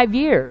about 5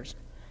 years.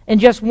 In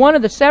just one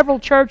of the several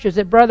churches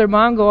that Brother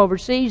Mongo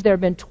oversees, there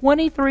have been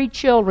 23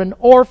 children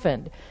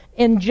orphaned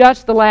in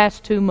just the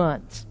last 2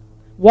 months.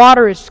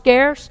 Water is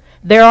scarce.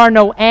 There are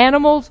no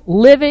animals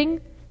living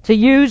to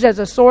use as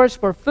a source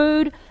for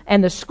food,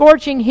 and the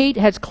scorching heat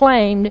has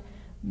claimed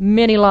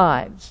many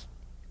lives.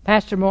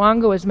 Pastor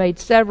Mwango has made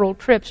several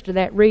trips to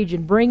that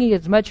region, bringing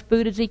as much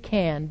food as he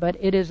can, but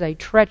it is a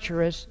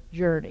treacherous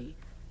journey.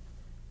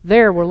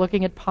 There we're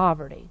looking at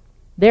poverty.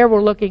 There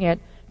we're looking at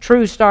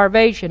true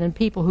starvation and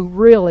people who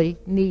really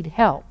need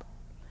help.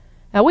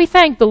 Now we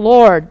thank the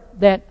Lord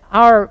that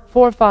our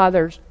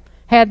forefathers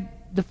had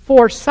the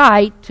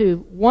foresight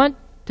to want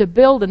to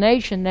build a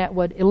nation that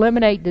would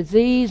eliminate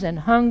disease and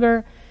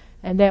hunger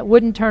and that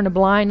wouldn't turn a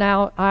blind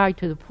eye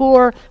to the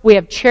poor. We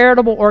have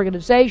charitable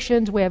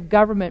organizations. We have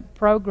government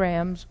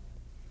programs.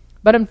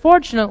 But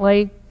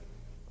unfortunately,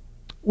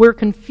 we're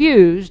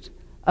confused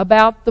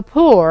about the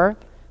poor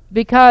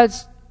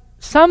because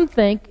some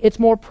think it's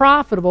more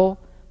profitable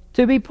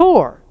to be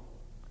poor.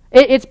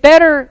 It's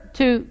better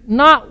to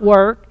not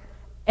work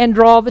and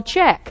draw the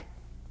check.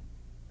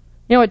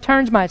 You know, it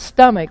turns my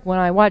stomach when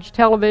I watch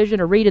television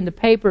or read in the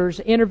papers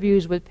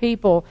interviews with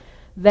people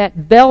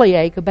that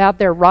bellyache about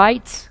their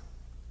rights.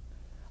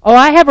 Oh,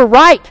 I have a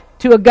right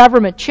to a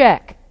government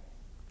check.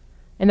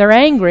 And they're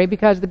angry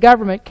because the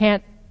government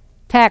can't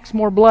tax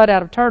more blood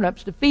out of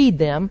turnips to feed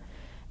them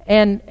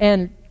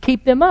and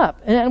keep them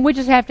up. And we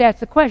just have to ask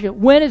the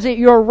question, when is it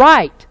your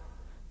right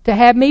to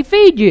have me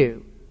feed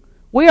you?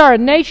 We are a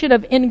nation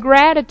of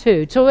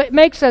ingratitude, so it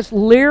makes us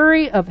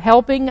leery of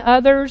helping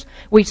others.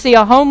 We see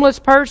a homeless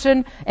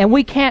person, and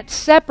we can't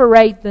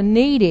separate the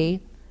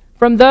needy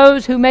from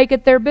those who make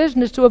it their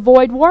business to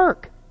avoid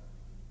work.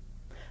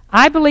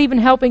 I believe in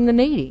helping the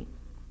needy.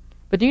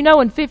 But do you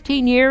know, in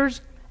 15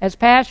 years as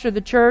pastor of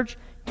the church,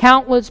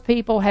 countless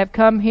people have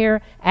come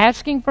here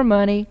asking for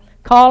money,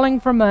 calling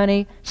for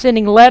money,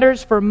 sending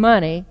letters for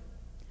money.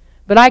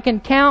 But I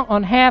can count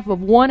on half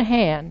of one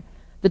hand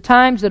the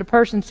times that a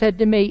person said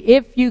to me,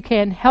 if you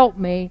can help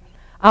me,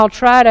 I'll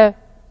try to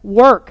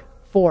work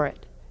for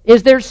it.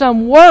 Is there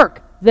some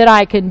work that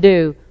I can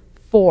do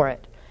for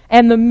it?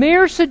 And the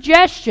mere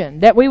suggestion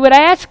that we would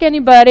ask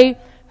anybody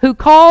who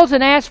calls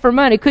and asks for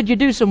money, could you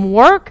do some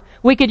work?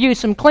 We could use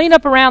some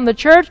cleanup around the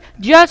church.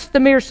 Just the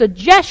mere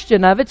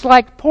suggestion of it's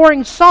like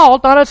pouring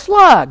salt on a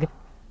slug.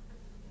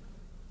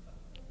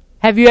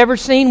 Have you ever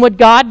seen what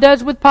God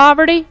does with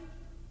poverty?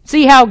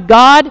 See how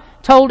God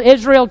told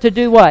Israel to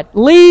do what?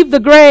 Leave the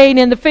grain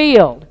in the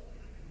field.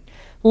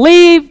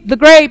 Leave the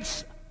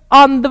grapes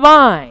on the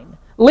vine.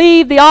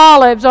 Leave the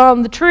olives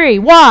on the tree.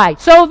 Why?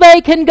 So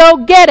they can go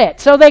get it.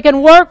 So they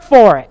can work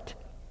for it.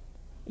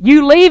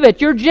 You leave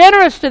it. You're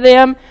generous to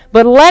them,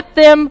 but let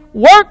them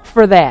work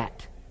for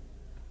that.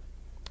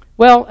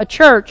 Well, a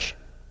church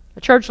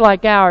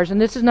like ours, and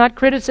this is not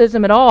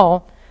criticism at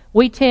all,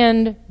 we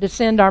tend to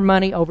send our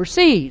money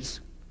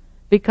overseas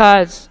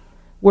because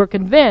we're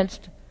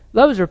convinced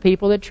those are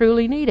people that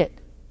truly need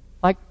it.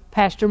 Like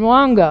Pastor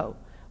Mwango.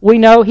 We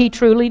know he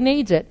truly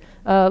needs it.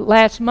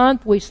 Last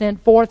month we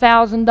sent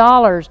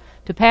 $4,000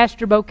 to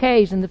Pastor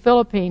Bouquets in the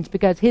Philippines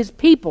because his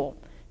people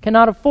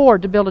cannot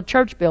afford to build a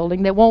church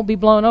building that won't be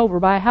blown over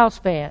by a house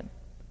fan.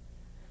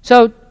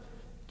 So, do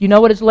you know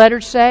what his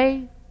letters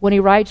say when he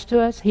writes to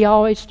us? He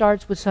always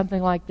starts with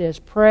something like this: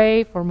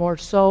 pray for more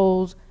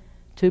souls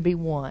to be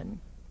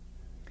won.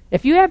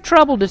 If you have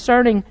trouble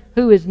discerning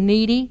who is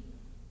needy,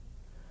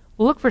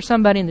 look for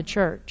somebody in the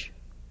church.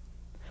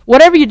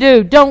 Whatever you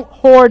do, don't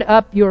hoard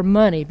up your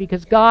money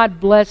because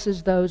God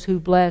blesses those who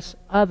bless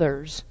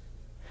others.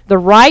 The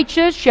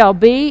righteous shall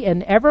be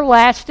in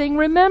everlasting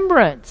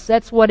remembrance.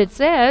 That's what it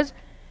says.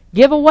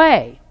 Give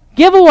away.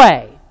 Give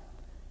away.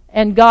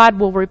 And God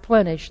will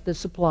replenish the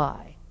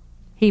supply.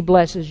 He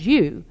blesses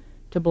you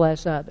to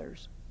bless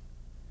others.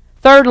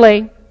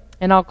 Thirdly,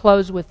 and I'll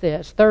close with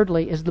this,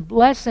 thirdly is the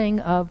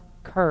blessing of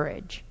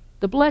courage.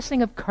 The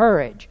blessing of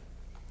courage.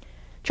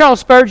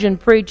 Charles Spurgeon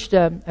preached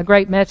a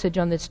great message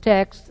on this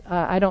text.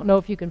 I don't know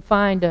if you can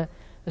find a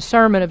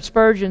sermon of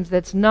Spurgeon's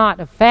that's not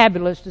a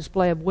fabulous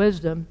display of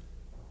wisdom.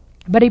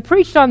 But he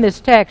preached on this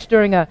text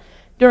during a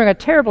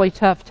terribly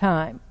tough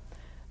time.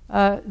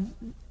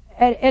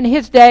 In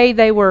his day,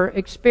 they were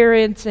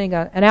experiencing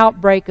an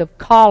outbreak of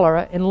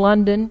cholera in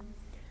London.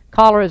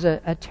 Cholera is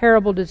a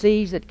terrible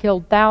disease that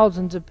killed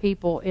thousands of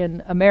people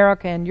in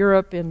America and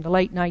Europe in the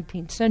late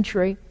 19th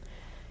century.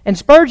 And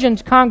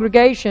Spurgeon's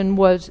congregation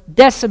was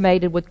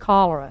decimated with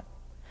cholera.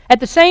 At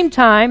the same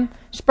time,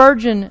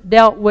 Spurgeon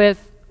dealt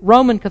with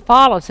Roman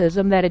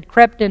Catholicism that had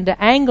crept into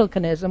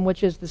Anglicanism,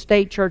 which is the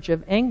state church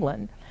of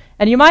England.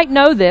 And you might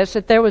know this,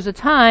 that there was a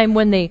time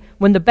when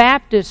the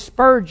Baptist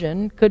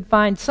Spurgeon could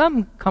find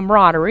some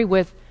camaraderie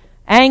with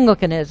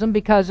Anglicanism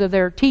because of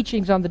their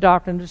teachings on the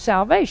doctrine of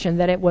salvation,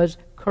 that it was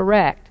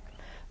correct.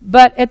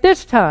 But at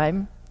this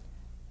time,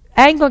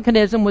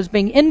 Anglicanism was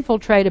being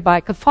infiltrated by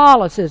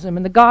Catholicism,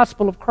 and the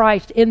gospel of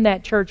Christ in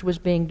that church was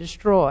being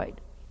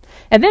destroyed.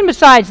 And then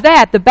besides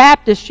that, the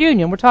Baptist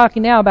Union, we're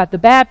talking now about the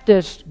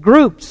Baptist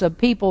groups of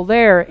people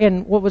there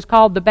in what was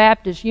called the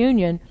Baptist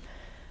Union.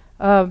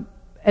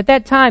 At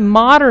that time,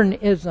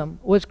 modernism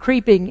was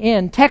creeping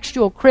in.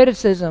 Textual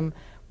criticism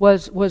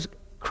was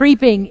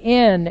creeping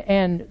in,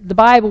 and the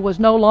Bible was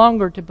no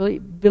longer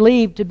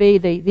believed to be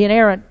the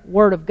inerrant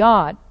Word of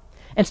God.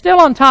 And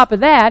still on top of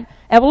that,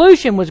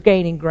 evolution was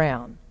gaining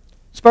ground.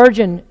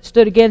 Spurgeon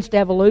stood against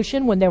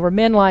evolution when there were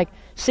men like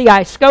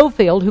C.I.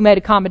 Scofield who made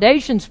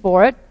accommodations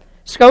for it.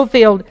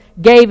 Scofield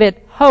gave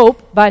it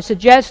hope by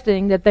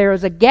suggesting that there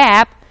is a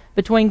gap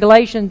between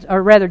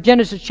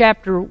Genesis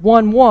chapter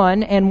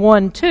 1:1 and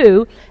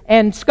 1:2,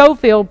 and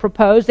Scofield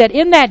proposed that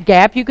in that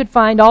gap you could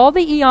find all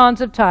the eons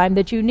of time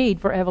that you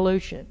need for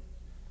evolution.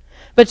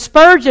 But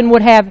Spurgeon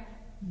would have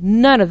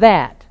none of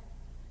that,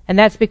 and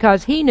that's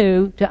because he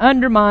knew to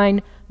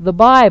undermine the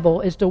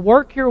Bible is to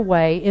work your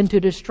way into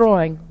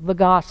destroying the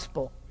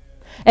gospel.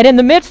 And in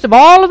the midst of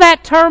all of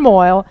that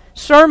turmoil,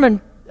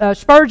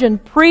 Spurgeon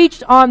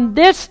preached on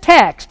this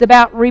text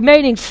about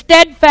remaining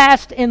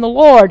steadfast in the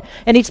Lord.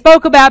 And he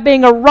spoke about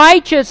being a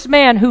righteous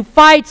man who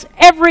fights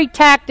every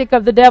tactic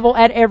of the devil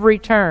at every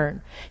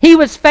turn. He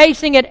was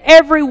facing it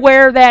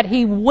everywhere that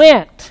he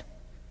went.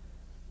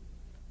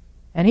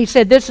 And he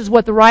said this is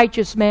what the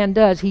righteous man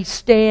does. He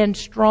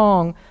stands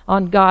strong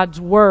on God's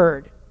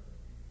Word.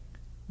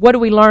 What do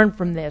we learn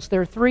from this?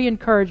 There are three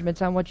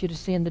encouragements I want you to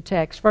see in the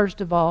text. First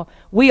of all,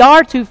 we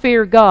are to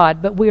fear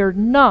God, but we are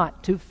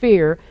not to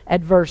fear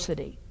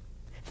adversity.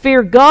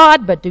 Fear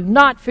God, but do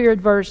not fear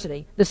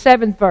adversity. The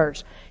 7th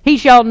verse. He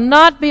shall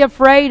not be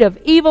afraid of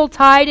evil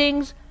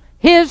tidings.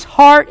 His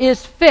heart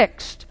is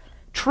fixed,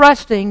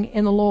 trusting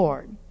in the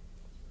Lord.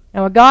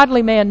 Now, a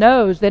godly man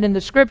knows that in the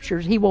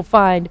Scriptures he will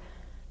find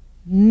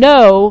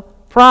no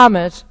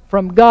promise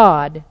from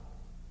God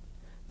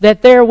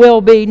that there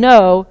will be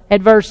no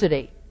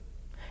adversity.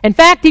 In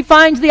fact, he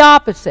finds the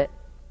opposite.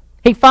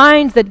 He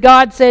finds that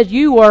God says,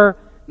 you were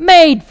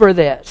made for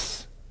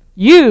this.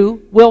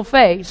 You will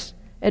face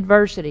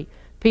adversity.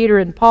 Peter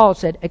and Paul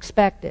said,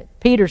 expect it.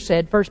 Peter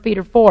said, 1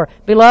 Peter 4,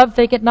 Beloved,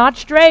 think it not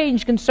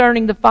strange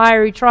concerning the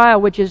fiery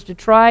trial which is to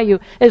try you,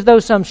 as though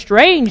some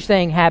strange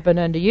thing happened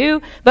unto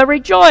you, but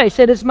rejoice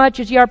inasmuch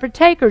as ye are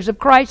partakers of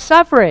Christ's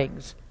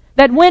sufferings,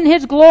 that when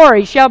His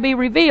glory shall be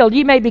revealed,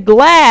 ye may be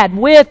glad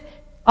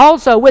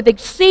also with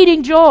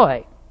exceeding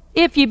joy.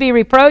 If ye be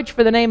reproached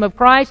for the name of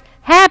Christ,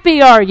 happy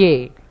are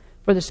ye,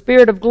 for the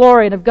Spirit of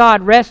glory and of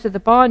God resteth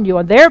upon you.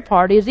 On their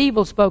part is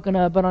evil spoken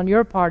of, but on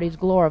your part is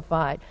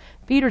glorified.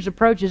 Peter's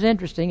approach is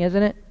interesting,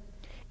 isn't it?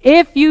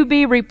 If you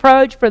be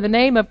reproached for the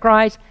name of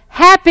Christ,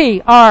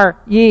 happy are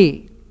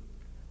ye.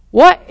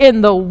 What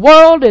in the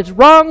world is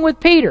wrong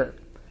with Peter?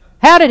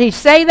 How did he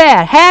say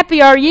that?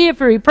 Happy are ye if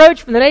you're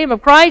reproached for the name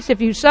of Christ,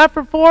 if you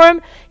suffer for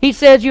Him. He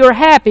says you're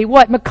happy.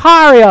 What?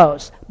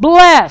 Makarios.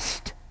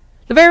 Blessed.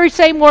 The very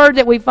same word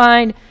that we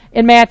find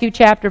in Matthew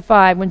chapter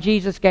 5 when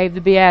Jesus gave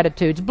the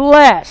Beatitudes.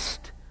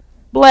 Blessed.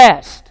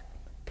 Blessed,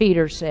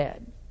 Peter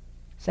said.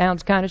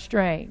 Sounds kind of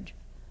strange.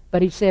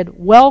 But he said,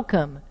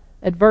 welcome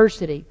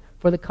adversity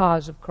for the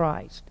cause of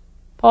Christ.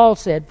 Paul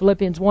said,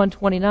 Philippians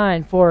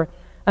 1:29, For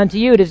unto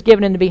you it is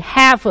given in the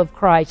behalf of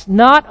Christ,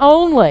 not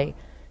only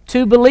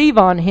to believe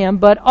on Him,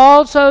 but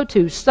also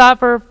to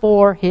suffer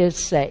for His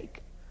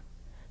sake.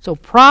 So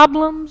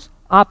problems,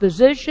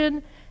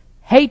 opposition,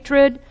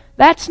 hatred,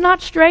 that's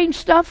not strange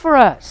stuff for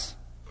us.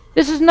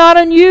 This is not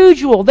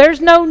unusual.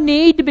 There's no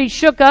need to be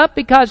shook up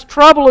because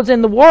trouble is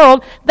in the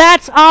world.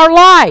 That's our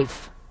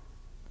life.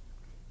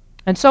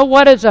 And so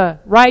what does a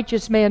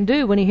righteous man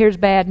do when he hears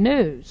bad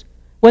news?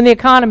 When the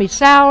economy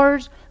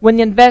sours, when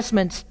the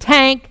investments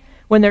tank,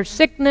 when there's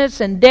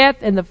sickness and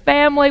death in the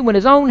family, when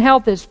his own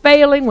health is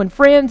failing, when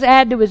friends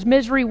add to his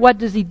misery, what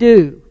does he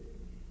do?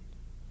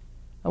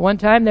 At one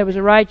time there was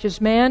a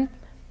righteous man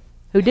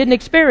who didn't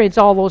experience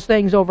all those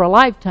things over a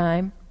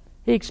lifetime.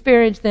 He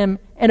experienced them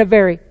in a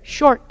very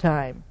short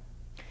time.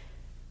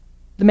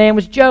 The man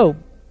was Job.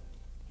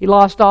 He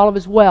lost all of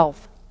his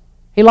wealth.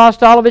 He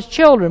lost all of his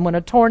children when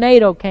a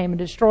tornado came and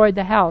destroyed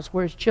the house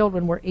where his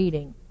children were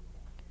eating.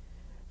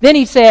 Then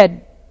he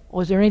said,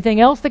 was there anything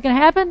else that can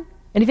happen?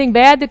 Anything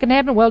bad that can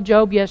happen? Well,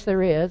 Job, yes,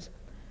 there is.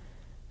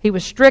 He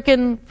was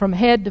stricken from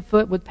head to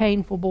foot with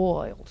painful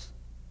boils.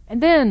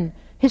 And then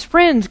his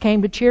friends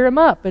came to cheer him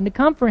up and to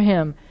comfort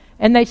him.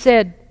 And they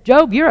said,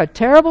 Job, you're a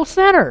terrible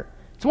sinner.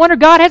 It's a wonder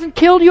God hasn't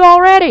killed you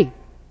already.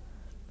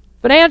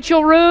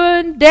 Financial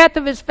ruin, death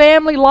of his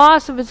family,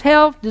 loss of his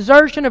health,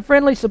 desertion of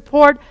friendly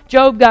support.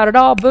 Job got it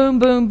all, boom,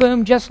 boom,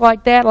 boom, just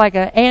like that, like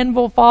an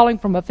anvil falling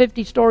from a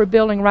 50-story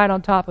building right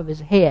on top of his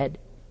head.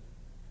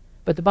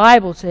 But the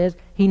Bible says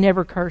he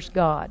never cursed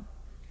God.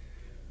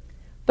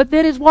 But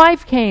then his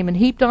wife came and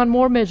heaped on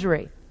more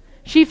misery.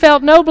 she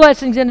felt no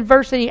blessings in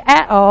adversity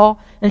at all.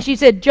 And she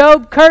said,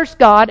 Job cursed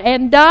God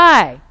and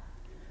die.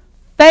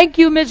 Thank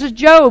you, Mrs.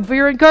 Job, for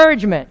your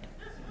encouragement.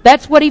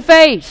 That's what he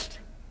faced.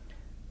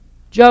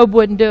 Job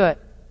wouldn't do it.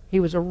 He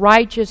was a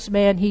righteous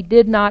man. He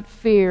did not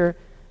fear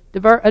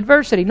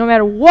adversity, no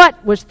matter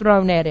what was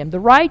thrown at him. The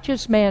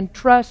righteous man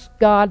trusts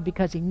God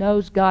because he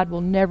knows God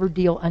will never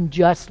deal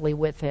unjustly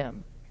with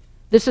him.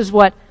 This is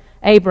what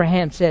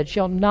Abraham said,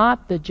 shall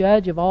not the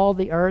judge of all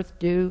the earth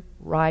do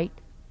right?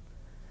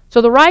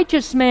 So the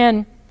righteous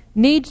man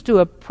needs to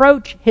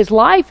approach his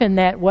life in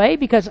that way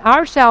because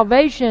our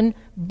salvation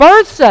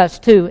births us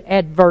to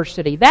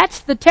adversity.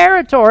 That's the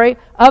territory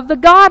of the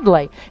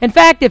godly. In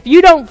fact, if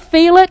you don't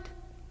feel it,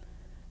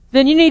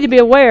 then you need to be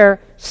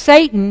aware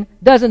Satan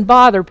doesn't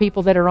bother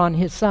people that are on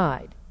his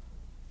side.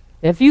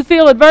 If you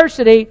feel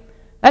adversity,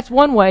 that's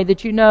one way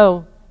that you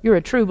know you're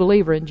a true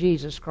believer in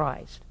Jesus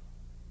Christ.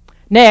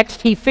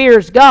 Next, he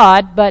fears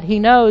God, but he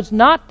knows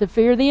not to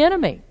fear the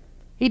enemy.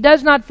 He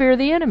does not fear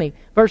the enemy.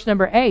 Verse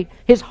number 8,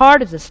 his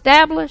heart is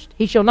established.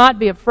 He shall not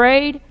be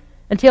afraid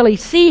until he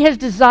see his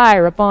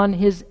desire upon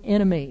his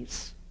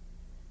enemies.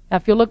 Now,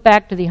 if you look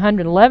back to the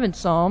 111th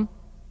Psalm,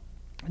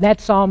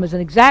 that psalm is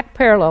an exact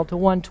parallel to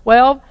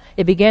 112.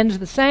 It begins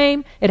the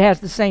same. It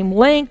has the same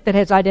length. It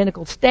has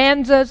identical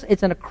stanzas.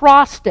 It's an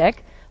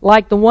acrostic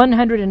like the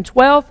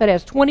 112th. It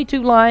has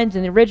 22 lines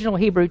in the original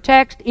Hebrew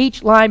text,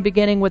 each line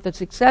beginning with a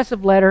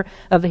successive letter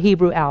of the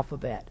Hebrew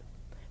alphabet.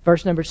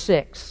 Verse number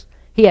 6.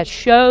 He has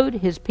showed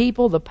his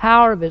people the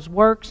power of his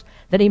works,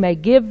 that he may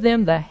give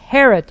them the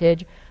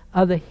heritage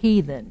of the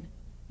heathen.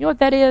 You know what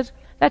that is?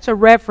 That's a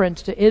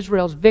reference to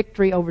Israel's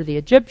victory over the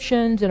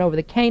Egyptians and over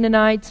the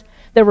Canaanites.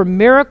 There were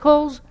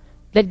miracles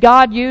that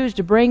God used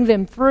to bring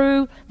them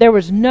through. There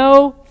was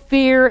no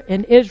fear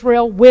in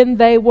Israel when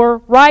they were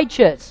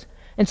righteous.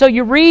 And so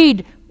you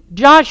read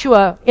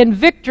Joshua in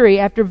victory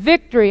after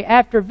victory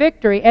after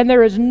victory, and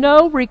there is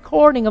no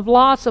recording of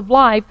loss of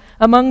life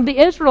among the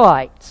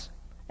Israelites.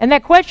 And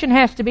that question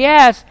has to be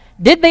asked,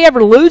 did they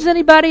ever lose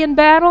anybody in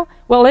battle?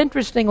 Well,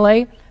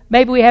 interestingly,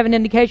 maybe we have an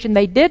indication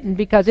they didn't,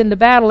 because in the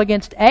battle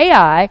against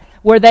Ai,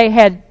 where they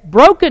had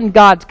broken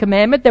God's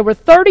commandment, there were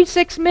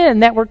 36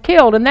 men that were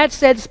killed, and that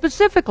said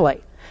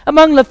specifically,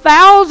 among the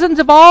thousands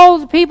of all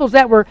the peoples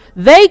that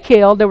they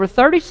killed, there were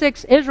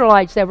 36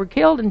 Israelites that were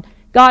killed, and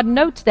God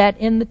notes that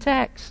in the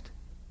text.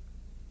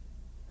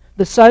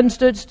 The sun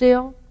stood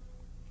still.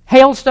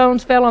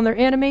 Hailstones fell on their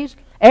enemies.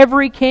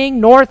 Every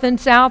king, north and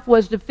south,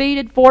 was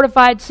defeated.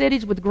 Fortified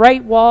cities with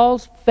great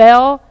walls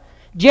fell.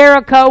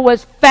 Jericho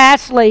was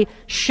fastly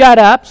shut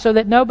up so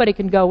that nobody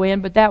can go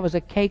in, but that was a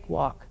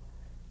cakewalk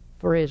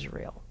for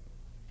Israel.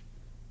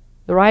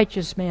 The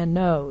righteous man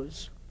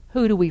knows,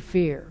 who do we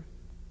fear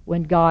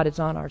when God is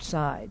on our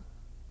side?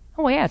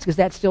 Oh, we ask, is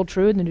that still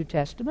true in the New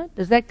Testament?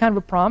 Does that kind of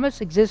a promise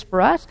exist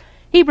for us?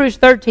 Hebrews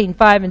 13,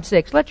 5 and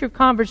 6. Let your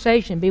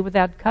conversation be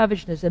without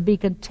covetousness, and be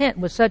content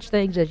with such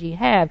things as ye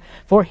have.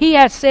 For he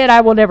hath said, I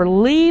will never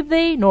leave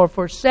thee, nor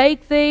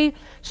forsake thee,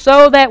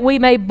 so that we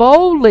may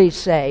boldly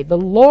say, the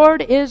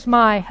Lord is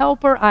my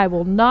helper, I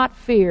will not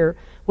fear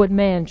what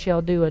man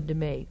shall do unto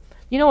me.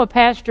 You know, a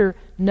pastor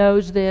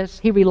knows this.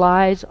 He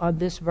relies on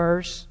this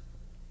verse,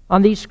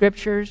 on these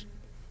scriptures.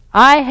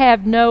 I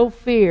have no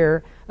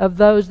fear of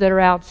those that are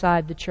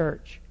outside the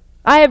church.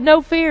 I have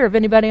no fear of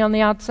anybody on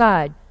the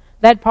outside.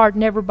 That part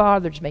never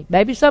bothers me.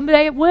 Maybe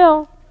someday it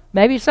will.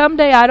 Maybe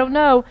someday, I don't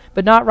know,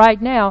 but not right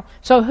now.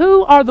 So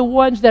who are the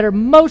ones that are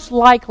most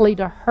likely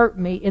to hurt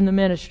me in the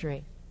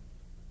ministry?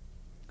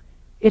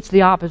 It's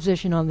the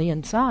opposition on the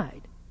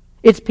inside.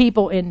 It's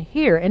people in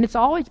here. And it's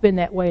always been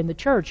that way in the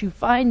church. You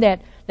find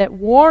that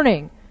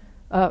warning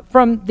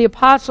from the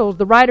apostles,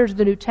 the writers of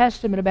the New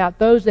Testament, about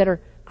those that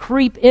are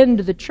creep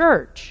into the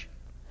church.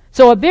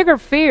 So a bigger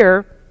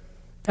fear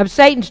of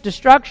Satan's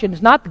destruction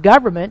is not the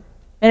government,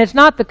 and it's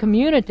not the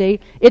community,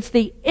 it's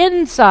the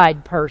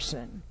inside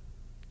person.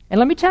 And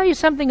let me tell you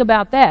something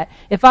about that.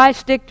 If I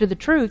stick to the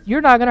truth, you're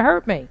not going to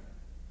hurt me.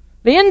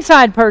 The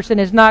inside person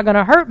is not going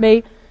to hurt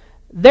me.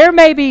 There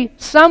may be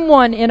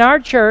someone in our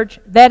church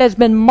that has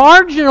been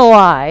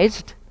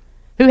marginalized,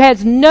 who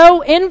has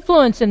no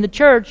influence in the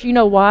church. You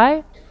know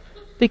why?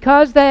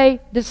 Because they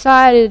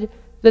decided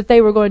that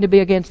they were going to be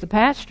against the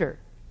pastor.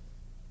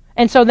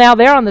 And so now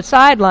they're on the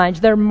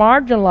sidelines, they're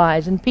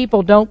marginalized, and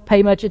people don't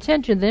pay much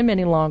attention to them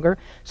any longer.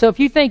 So if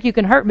you think you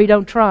can hurt me,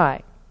 don't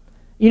try.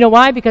 You know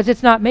why? Because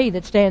it's not me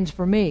that stands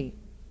for me.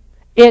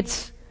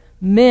 It's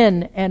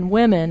men and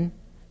women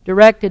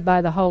directed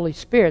by the Holy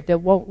Spirit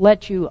that won't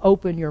let you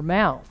open your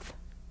mouth.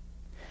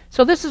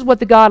 So this is what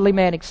the godly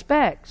man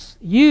expects.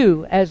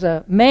 You, as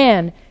a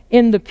man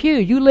in the pew,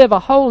 you live a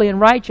holy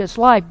and righteous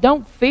life.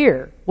 Don't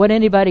fear what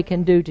anybody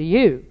can do to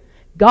you.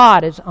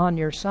 God is on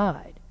your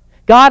side.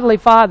 Godly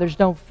fathers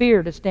don't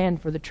fear to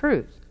stand for the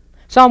truth.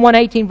 Psalm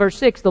 118, verse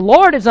 6, the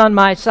Lord is on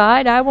my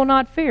side, I will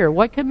not fear.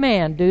 What can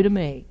man do to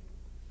me?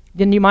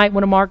 Then you might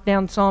want to mark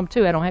down Psalm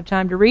 2. I don't have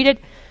time to read it.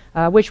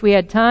 I wish we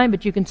had time,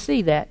 but you can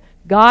see that.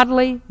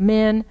 Godly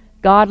men,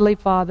 godly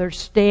fathers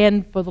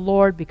stand for the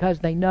Lord because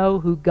they know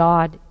who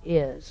God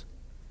is.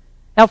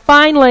 Now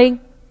finally,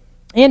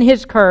 in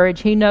his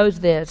courage, he knows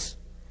this.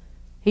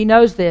 He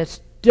knows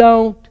this.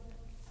 Don't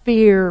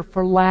fear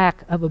for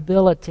lack of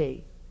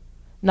ability.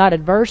 Not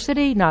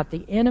adversity, not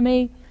the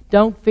enemy.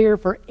 Don't fear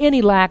for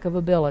any lack of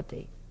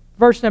ability.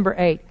 Verse number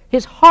 8.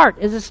 His heart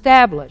is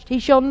established. He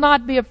shall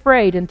not be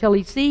afraid until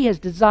he see his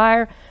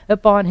desire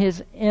upon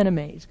his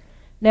enemies.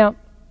 Now,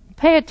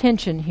 pay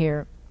attention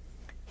here.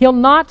 He'll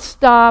not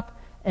stop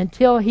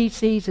until he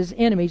sees his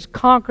enemies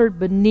conquered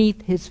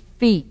beneath his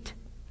feet.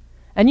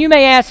 And you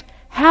may ask,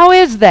 how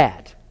is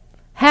that?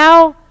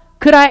 How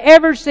could I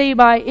ever see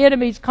my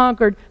enemies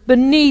conquered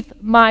beneath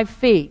my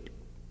feet?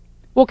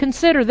 Well,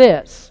 consider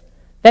this,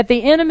 that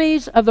the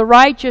enemies of the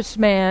righteous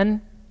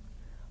man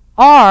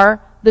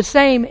are the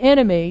same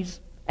enemies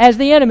as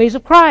the enemies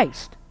of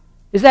Christ.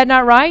 Is that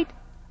not right?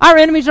 Our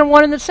enemies are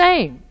one and the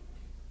same.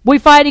 We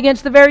fight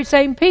against the very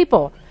same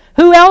people.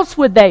 Who else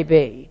would they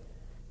be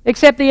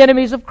except the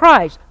enemies of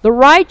Christ? The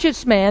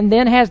righteous man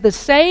then has the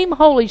same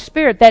Holy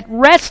Spirit that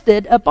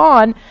rested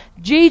upon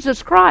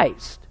Jesus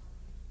Christ.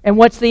 And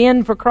what's the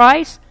end for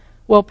Christ?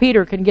 Well,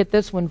 Peter can get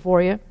this one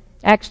for you.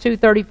 Acts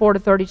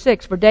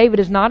 2:34-36. For David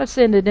is not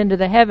ascended into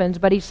the heavens,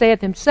 but he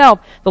saith himself,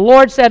 the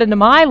Lord said unto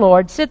my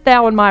Lord, sit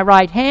thou in my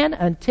right hand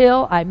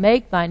until I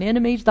make thine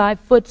enemies thy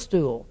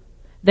footstool.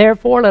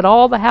 Therefore let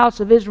all the house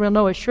of Israel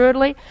know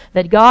assuredly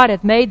that God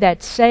hath made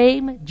that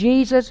same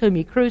Jesus whom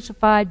he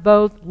crucified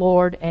both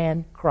Lord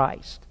and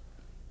Christ.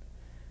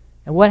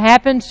 And what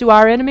happens to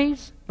our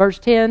enemies? Verse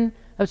 10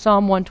 of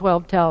Psalm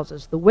 112 tells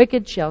us, the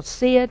wicked shall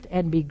see it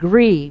and be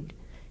grieved.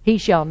 He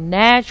shall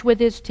gnash with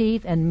his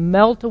teeth and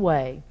melt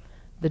away.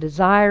 The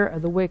desire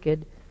of the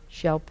wicked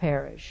shall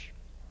perish.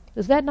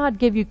 Does that not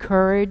give you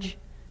courage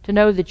to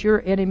know that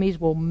your enemies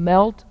will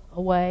melt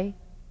away?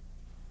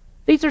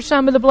 These are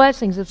some of the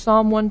blessings of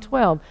Psalm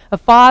 112. A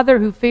father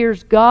who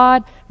fears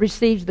God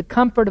receives the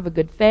comfort of a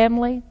good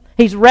family.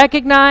 He's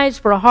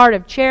recognized for a heart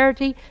of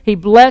charity. He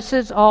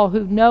blesses all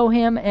who know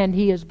him, and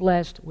he is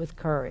blessed with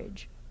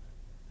courage.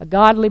 A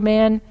godly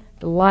man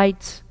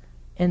delights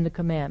in the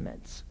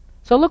commandments.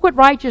 So look what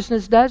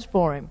righteousness does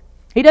for him.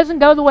 He doesn't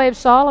go the way of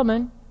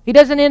Solomon. He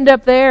doesn't end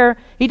up there.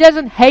 He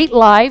doesn't hate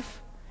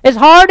life. As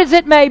hard as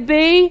it may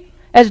be,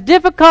 as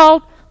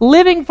difficult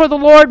living for the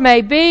Lord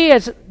may be,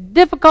 as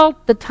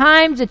difficult the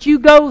times that you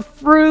go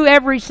through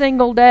every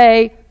single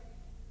day,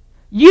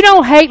 you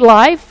don't hate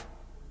life.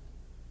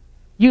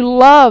 You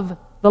love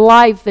the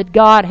life that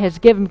God has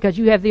given because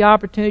you have the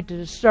opportunity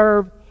to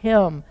serve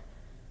Him.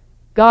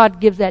 God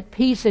gives that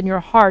peace in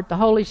your heart. The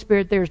Holy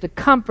Spirit there is to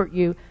comfort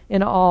you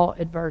in all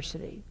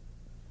adversity.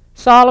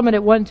 Solomon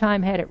at one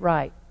time had it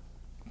right.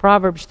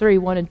 Proverbs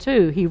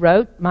 3:1-2, he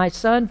wrote, my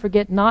son,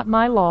 forget not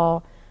my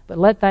law, but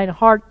let thine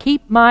heart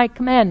keep my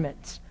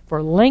commandments.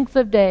 For length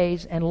of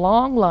days and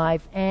long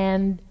life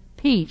and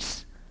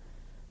peace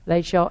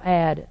they shall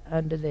add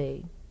unto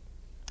thee.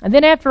 And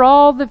then after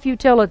all the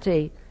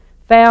futility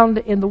found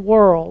in the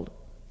world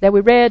that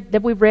we've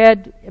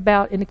read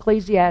about in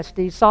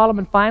Ecclesiastes,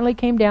 Solomon finally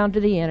came down to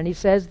the end, and he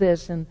says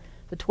this in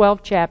the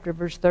 12th chapter,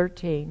 verse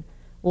 13.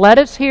 Let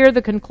us hear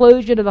the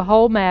conclusion of the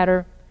whole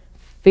matter.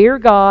 Fear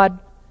God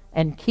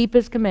and keep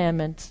His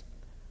commandments,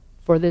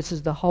 for this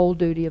is the whole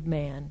duty of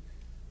man.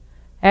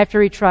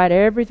 After he tried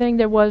everything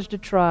there was to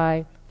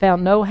try,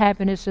 found no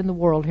happiness in the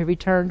world, he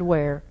returned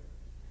where?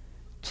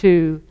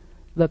 To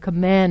the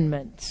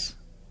commandments.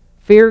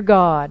 Fear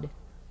God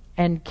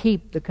and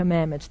keep the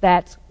commandments.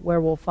 That's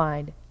where we'll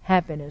find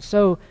happiness.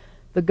 So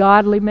the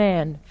godly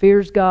man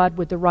fears God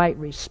with the right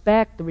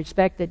respect, the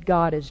respect that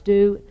God is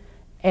due,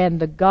 and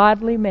the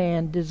godly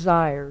man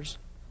desires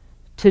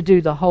to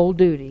do the whole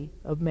duty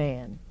of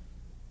man.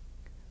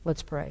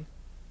 Let's pray.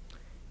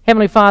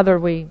 Heavenly Father,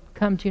 we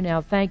come to you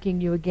now thanking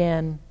you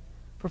again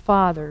for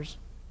fathers.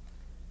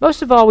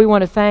 Most of all, we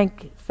want to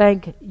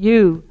thank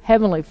you,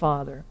 Heavenly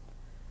Father,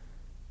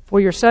 for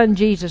your Son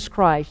Jesus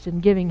Christ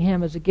and giving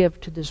Him as a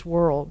gift to this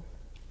world.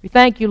 We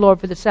thank you, Lord,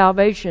 for the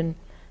salvation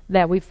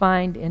that we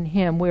find in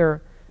Him.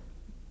 We're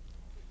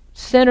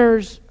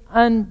sinners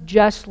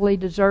unjustly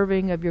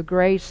deserving of your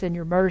grace and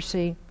your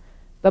mercy.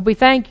 But we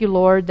thank you,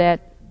 Lord,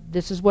 that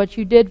this is what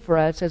you did for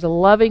us. As a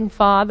loving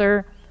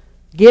Father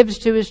gives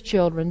to His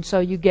children, so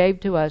you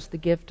gave to us the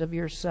gift of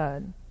your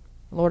Son.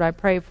 Lord, I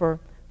pray for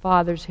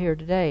fathers here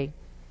today,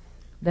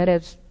 that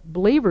as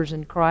believers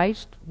in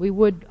Christ, we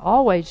would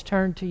always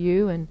turn to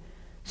you and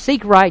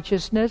seek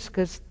righteousness,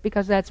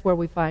 because that's where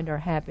we find our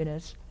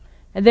happiness.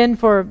 And then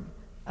for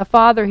a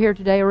father here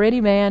today, or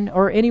any man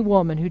or any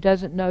woman who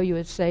doesn't know you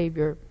as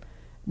Savior,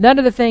 none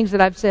of the things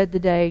that I've said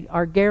today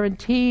are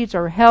guarantees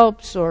or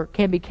helps or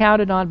can be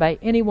counted on by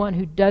anyone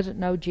who doesn't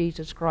know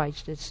Jesus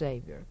Christ as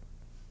Savior.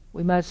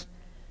 We must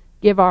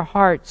give our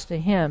hearts to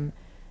Him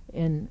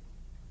in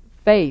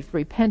faith,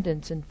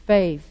 repentance and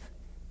faith,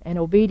 and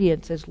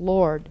obedience as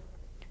Lord.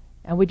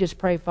 And we just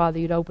pray, Father,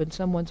 you'd open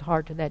someone's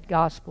heart to that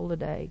gospel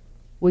today.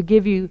 We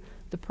give you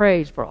the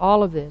praise for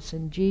all of this.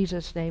 In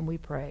Jesus' name we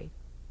pray.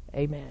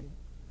 Amen.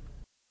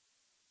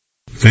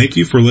 Thank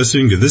you for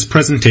listening to this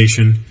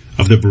presentation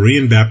of the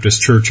Berean Baptist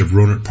Church of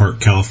Rohnert Park,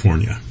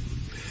 California.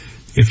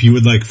 If you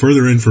would like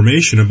further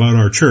information about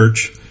our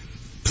church,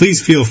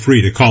 please feel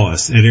free to call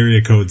us at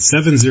area code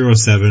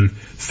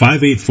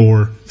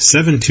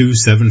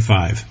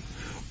 707-584-7275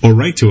 or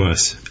write to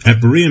us at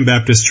Berean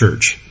Baptist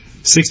Church,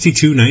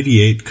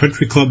 6298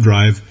 Country Club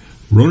Drive,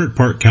 Rohnert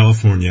Park,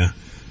 California,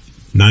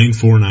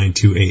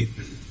 94928.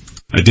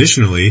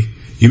 Additionally,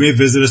 you may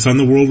visit us on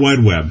the World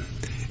Wide Web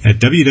at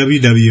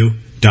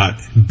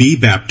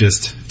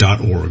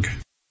www.bbaptist.org.